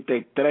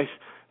solamente 3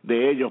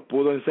 de ellos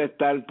pudo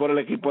encestar por el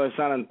equipo de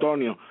San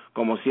Antonio.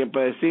 Como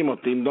siempre decimos,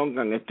 Tim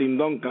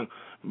Duncan,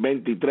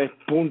 23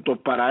 puntos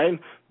para él,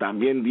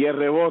 también 10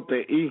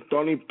 rebotes, y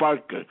Tony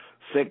Parker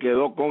se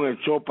quedó con el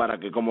show para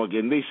que, como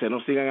quien dice,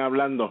 no sigan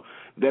hablando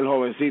del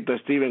jovencito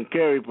Stephen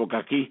Curry, porque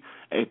aquí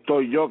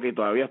estoy yo, que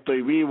todavía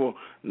estoy vivo,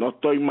 no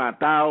estoy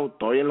matado,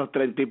 estoy en los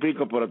 30 y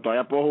pico, pero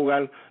todavía puedo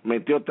jugar.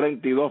 Metió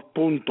 32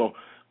 puntos.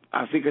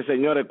 Así que,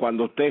 señores,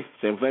 cuando usted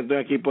se enfrenta a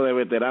un equipo de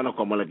veteranos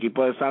como el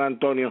equipo de San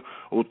Antonio,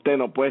 usted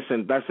no puede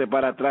sentarse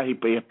para atrás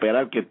y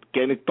esperar que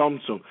Kenny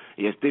Thompson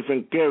y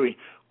Stephen Curry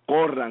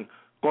corran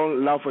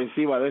con la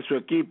ofensiva de su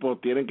equipo.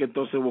 Tienen que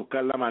entonces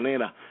buscar la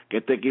manera que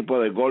este equipo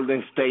de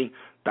Golden State,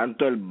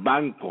 tanto el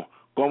banco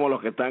como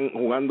los que están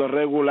jugando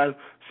regular,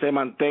 se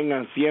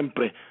mantengan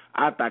siempre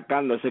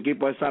atacando a ese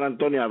equipo de San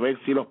Antonio, a ver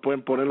si los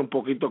pueden poner un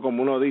poquito,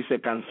 como uno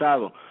dice,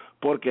 cansado,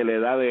 porque la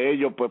edad de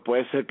ellos pues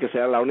puede ser que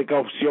sea la única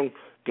opción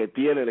que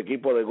tiene el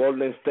equipo de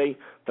Golden State,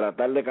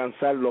 tratar de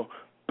cansarlo,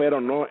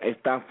 pero no es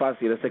tan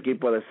fácil. Ese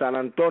equipo de San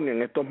Antonio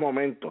en estos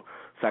momentos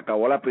se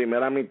acabó la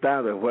primera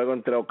mitad del juego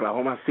entre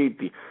Oklahoma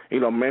City y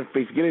los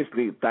Memphis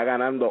Grizzlies. Está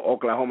ganando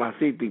Oklahoma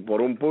City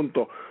por un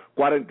punto,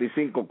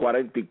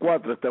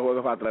 45-44. Este juego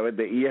es a través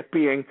de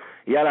ESPN.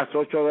 Y a las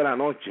 8 de la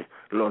noche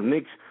los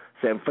Knicks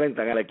se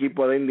enfrentan al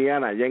equipo de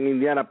Indiana, allá en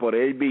Indiana, por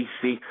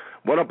ABC.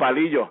 Bueno,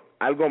 Palillo,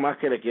 algo más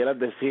que le quieras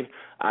decir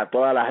a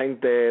toda la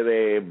gente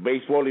de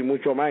béisbol y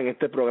mucho más en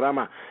este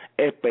programa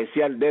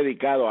especial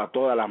dedicado a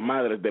todas las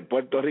madres de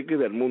Puerto Rico y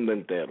del mundo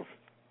entero.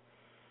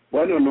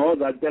 Bueno, no,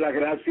 darte las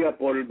gracias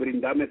por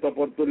brindarme esta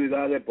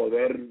oportunidad de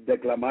poder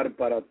declamar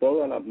para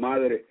todas las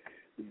madres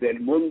del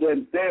mundo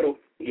entero,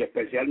 y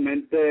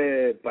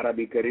especialmente para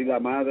mi querida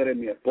madre,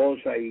 mi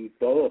esposa y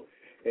todos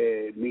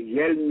mis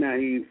yernas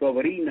y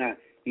sobrinas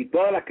y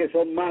todas las que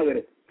son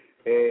madres,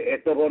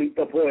 estos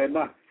bonitos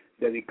poemas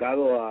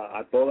dedicados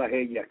a todas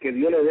ellas. Que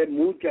Dios les dé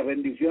muchas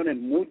bendiciones,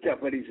 muchas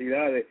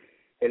felicidades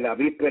en la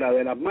víspera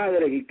de las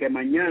madres, y que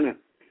mañana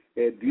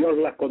Dios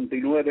las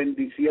continúe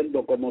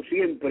bendiciendo como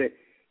siempre,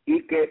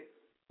 y que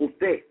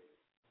usted,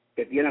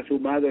 que tiene a su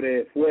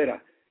madre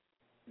fuera,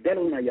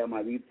 déle una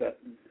llamadita,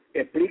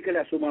 explíquele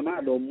a su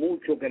mamá lo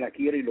mucho que la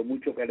quiere y lo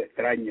mucho que la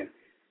extraña.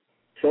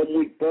 Son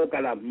muy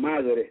pocas las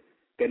madres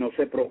que no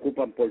se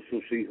preocupan por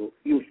sus hijos,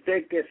 y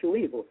usted, que es su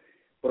hijo,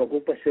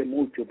 preocúpese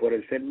mucho por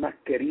el ser más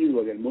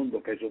querido en el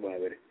mundo, que es su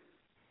madre.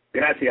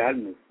 Gracias,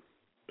 Arnold.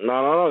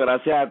 No,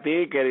 gracias a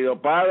ti,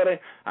 querido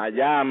padre.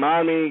 Allá a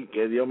mami,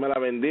 que Dios me la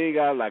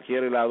bendiga, la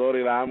quiero y la adoro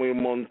y la amo y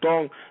un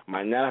montón.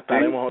 Mañana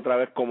estaremos otra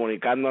vez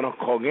comunicándonos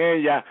con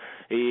ella,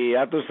 y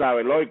ya tú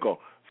sabes, Loico,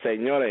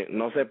 señores,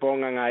 no se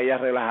pongan ahí a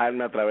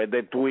relajarme a través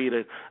de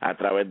Twitter, a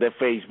través de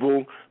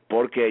Facebook,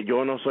 porque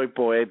yo no soy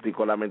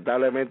poético.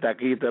 Lamentablemente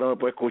aquí usted no me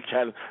puede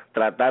escuchar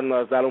tratando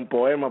de hacer un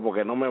poema,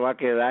 porque no me va a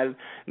quedar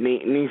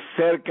ni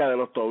cerca de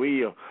los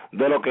tobillos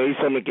de lo que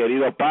hizo mi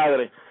querido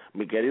padre.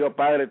 mi querido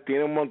padre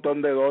tiene un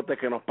montón de dotes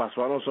que nos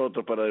pasó a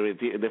nosotros, pero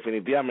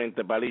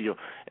definitivamente, Palillo,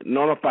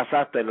 no nos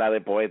pasaste la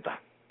de poeta.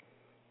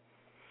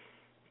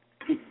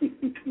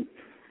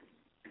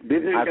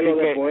 Dicen Así que lo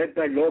de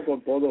poeta y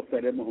loco todos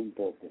tenemos un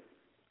poco.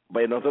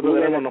 Pues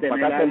nosotros nos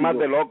pasaste más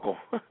de loco.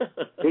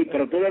 Sí,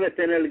 pero tú debes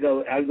tener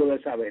algo de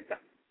esa beta.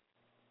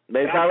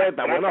 De esa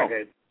beta,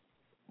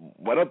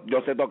 bueno,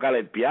 yo sé tocar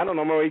el piano,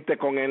 no me oíste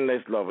con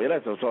él, mira,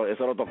 eso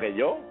lo toqué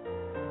yo.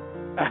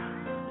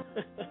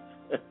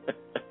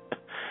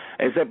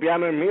 Ese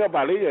piano es mío,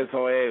 Palillo,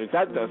 eso es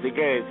exacto, así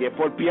que si es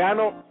por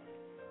piano,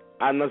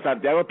 Arnold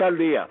Santiago está al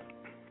día.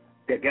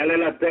 Que quede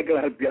las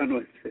teclas al piano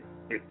ese.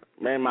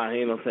 Me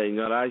imagino,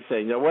 señor, ay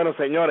señor. Bueno,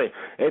 señores,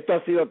 esto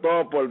ha sido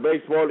todo por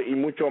béisbol y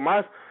mucho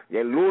más, y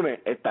el lunes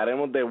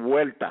estaremos de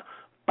vuelta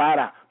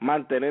para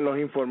mantenerlos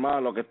informados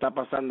de lo que está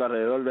pasando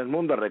alrededor del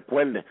mundo.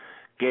 Recuerden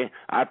que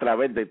a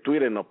través de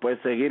Twitter nos puede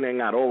seguir en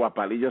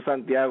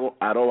 @PalilloSantiago,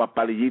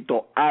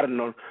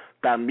 @PalillitoArnold,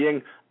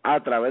 también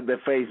a través de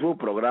Facebook,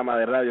 programa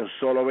de radio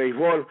Solo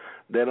Béisbol.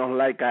 Denos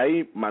like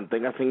ahí,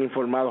 manténganse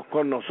informados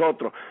con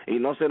nosotros y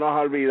no se nos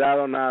ha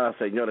olvidado nada,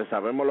 señores.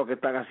 Sabemos lo que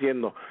están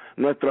haciendo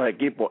nuestros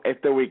equipos.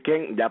 Este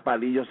weekend ya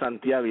Palillo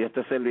Santiago y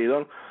este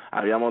servidor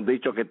habíamos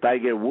dicho que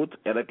Tiger Woods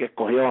era el que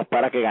escogíamos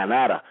para que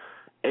ganara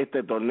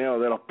este torneo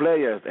de los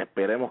Players.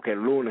 Esperemos que el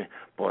lunes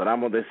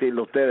podamos decirle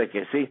a ustedes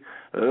que sí,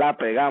 la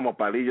pegamos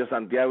Palillo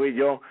Santiago y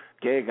yo,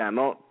 que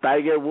ganó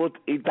Tiger Woods,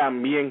 y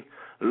también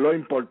lo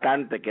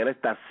importante que era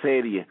esta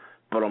serie,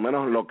 por lo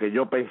menos lo que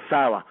yo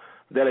pensaba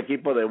del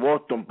equipo de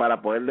Boston,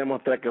 para poder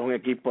demostrar que es un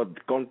equipo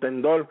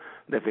contendor.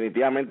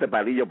 Definitivamente,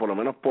 Palillo, por lo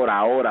menos por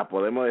ahora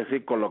podemos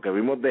decir, con lo que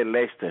vimos de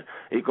Lester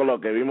y con lo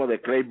que vimos de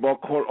Clay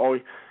Buchholz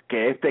hoy,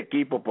 que este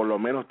equipo por lo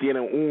menos tiene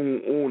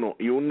un 1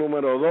 y un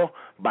número 2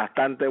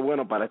 bastante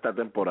bueno para esta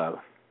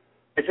temporada.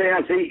 Eso es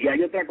así, y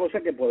hay otra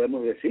cosa que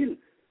podemos decir.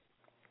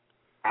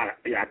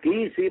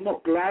 Aquí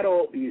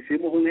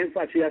hicimos un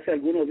énfasis hace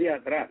algunos días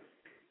atrás,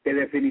 que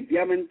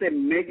definitivamente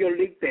Major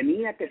League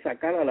tenía que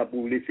sacar a la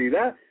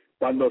publicidad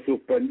cuando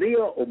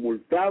suspendía o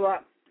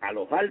multaba a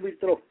los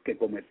árbitros que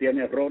cometían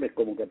errores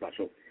como que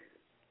pasó.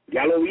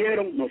 Ya lo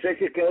vieron, no sé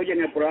si es que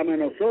oyen el programa de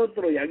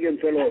nosotros y alguien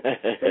se lo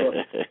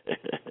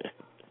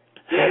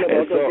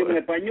en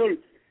español,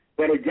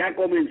 pero ya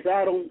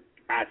comenzaron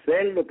a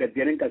hacer lo que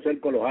tienen que hacer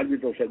con los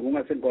árbitros según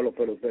hacen con los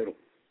peloteros.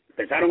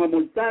 Empezaron a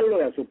multarlos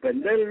y a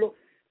suspenderlos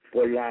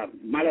por las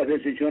malas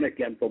decisiones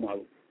que han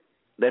tomado.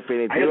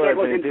 Hay otra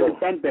cosa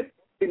importante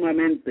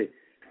próximamente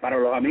para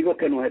los amigos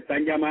que nos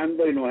están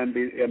llamando y nos han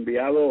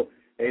enviado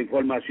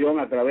información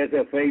a través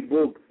de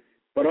Facebook.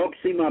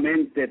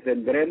 Próximamente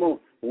tendremos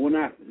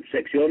unas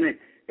secciones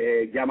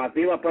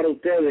llamativas para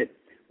ustedes.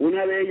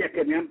 Una de ellas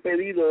que me han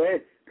pedido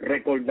es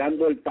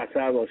recordando el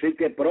pasado. Así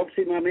que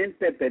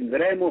próximamente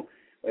tendremos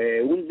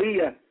un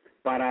día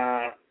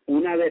para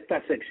una de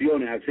estas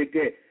secciones. Así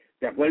que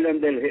se acuerdan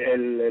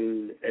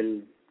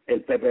del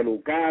el Pepe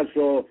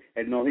Lucaso,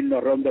 el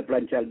no-hit-no-run de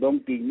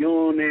Planchardón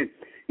Quiñones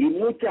y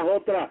muchas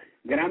otras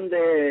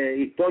grandes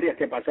historias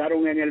que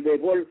pasaron en el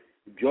béisbol.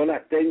 Yo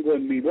las tengo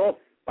en mi voz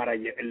para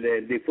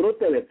el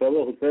disfrute de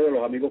todos ustedes,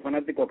 los amigos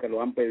fanáticos que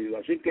lo han pedido.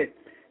 Así que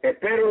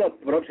espero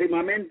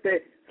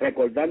próximamente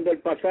recordando el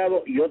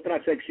pasado y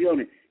otras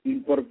secciones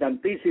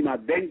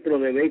importantísimas dentro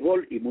de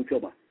béisbol y mucho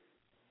más.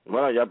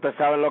 Bueno, ya ustedes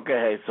saben lo que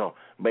es eso.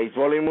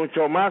 Béisbol y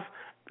mucho más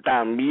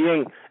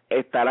también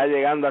estará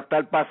llegando hasta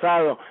el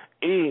pasado,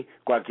 y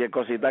cualquier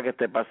cosita que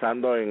esté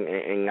pasando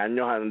en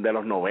años de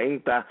los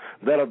 90,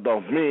 de los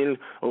 2000,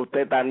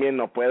 usted también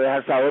nos puede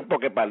dejar saber,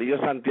 porque Palillo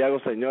Santiago,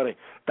 señores,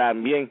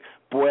 también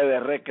puede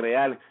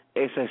recrear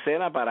esa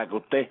escena para que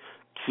usted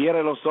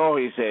cierre los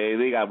ojos y se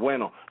diga,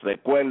 bueno,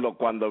 recuerdo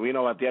cuando vino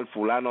a batear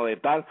fulano de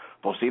tal,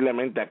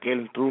 posiblemente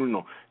aquel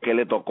turno que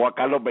le tocó a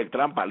Carlos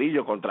Beltrán,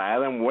 Palillo, contra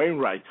Adam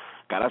Wainwright,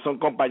 que ahora son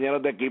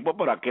compañeros de equipo,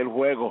 pero aquel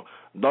juego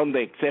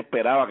donde se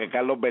esperaba que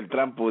Carlos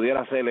Beltrán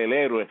pudiera ser el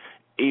héroe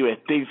y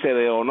vestirse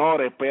de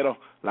honores, pero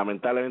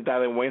lamentablemente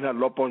Adam Wainwright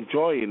lo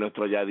ponchó y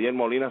nuestro Yadier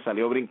Molina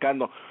salió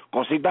brincando.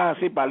 Cositas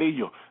así,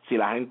 Palillo, si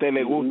la gente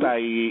le gusta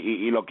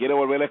y lo quiere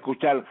volver a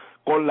escuchar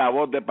con la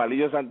voz de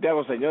Palillo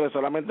Santiago, señores,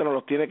 solamente nos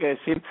los tiene que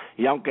decir,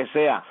 y aunque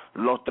sea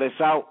los 3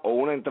 outs o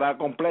una entrada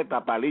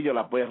completa, Palillo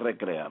la puede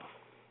recrear.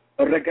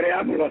 Lo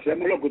recreamos, lo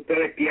hacemos lo que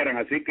ustedes quieran,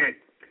 así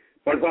que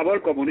por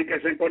favor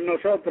comuníquense con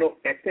nosotros.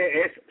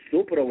 Este es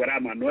su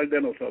programa, no el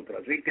de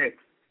nosotros, así que,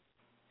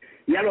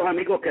 y a los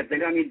amigos que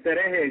tengan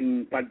interés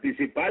en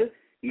participar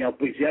y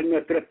auspiciar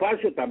nuestro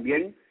espacio,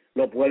 también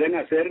lo pueden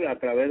hacer a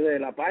través de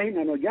la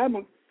página, nos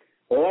llaman,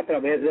 o a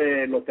través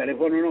de los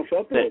teléfonos de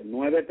nosotros,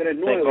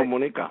 939. Se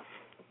comunica.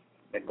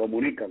 Se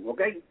comunican,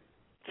 ¿ok?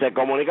 Se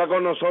comunica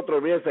con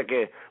nosotros, fíjense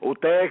que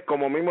ustedes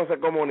como mismos se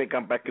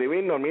comunican para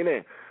escribirnos,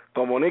 mire,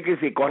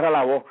 comuníquense y corra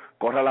la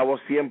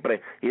voz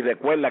siempre, y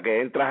recuerda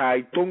que entras a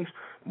iTunes,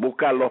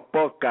 busca los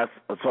podcasts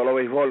Solo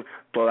Béisbol,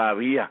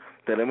 todavía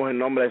tenemos el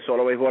nombre de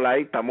Solo Béisbol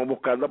ahí, estamos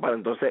buscando para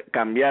entonces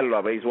cambiarlo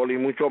a Béisbol y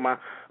mucho más,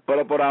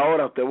 pero por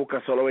ahora usted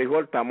busca Solo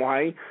Béisbol, estamos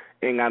ahí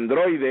en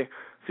Android.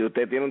 Si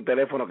usted tiene un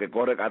teléfono que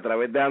corre a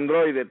través de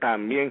Android,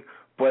 también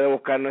puede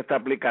buscar nuestra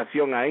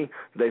aplicación ahí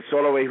de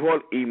Solo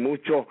Béisbol y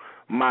mucho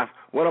más.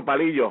 Bueno,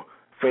 Palillo,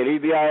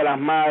 feliz Día de las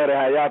Madres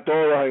allá a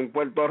todos en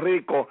Puerto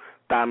Rico.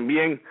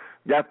 También,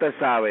 ya usted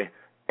sabe,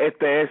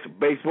 este es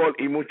Béisbol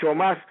y mucho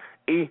más,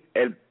 y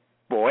el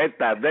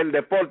poeta del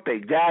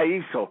deporte ya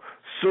hizo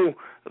su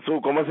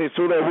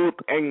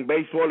debut en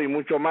Béisbol y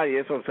mucho más, y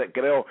eso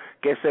creo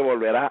que se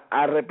volverá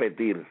a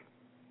repetir.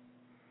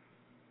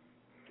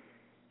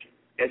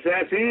 Eso es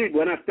así.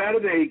 Buenas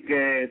tardes y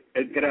que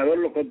el Creador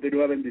lo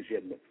continúe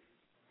bendiciendo.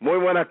 Muy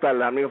buenas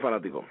tardes, amigos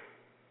fanáticos.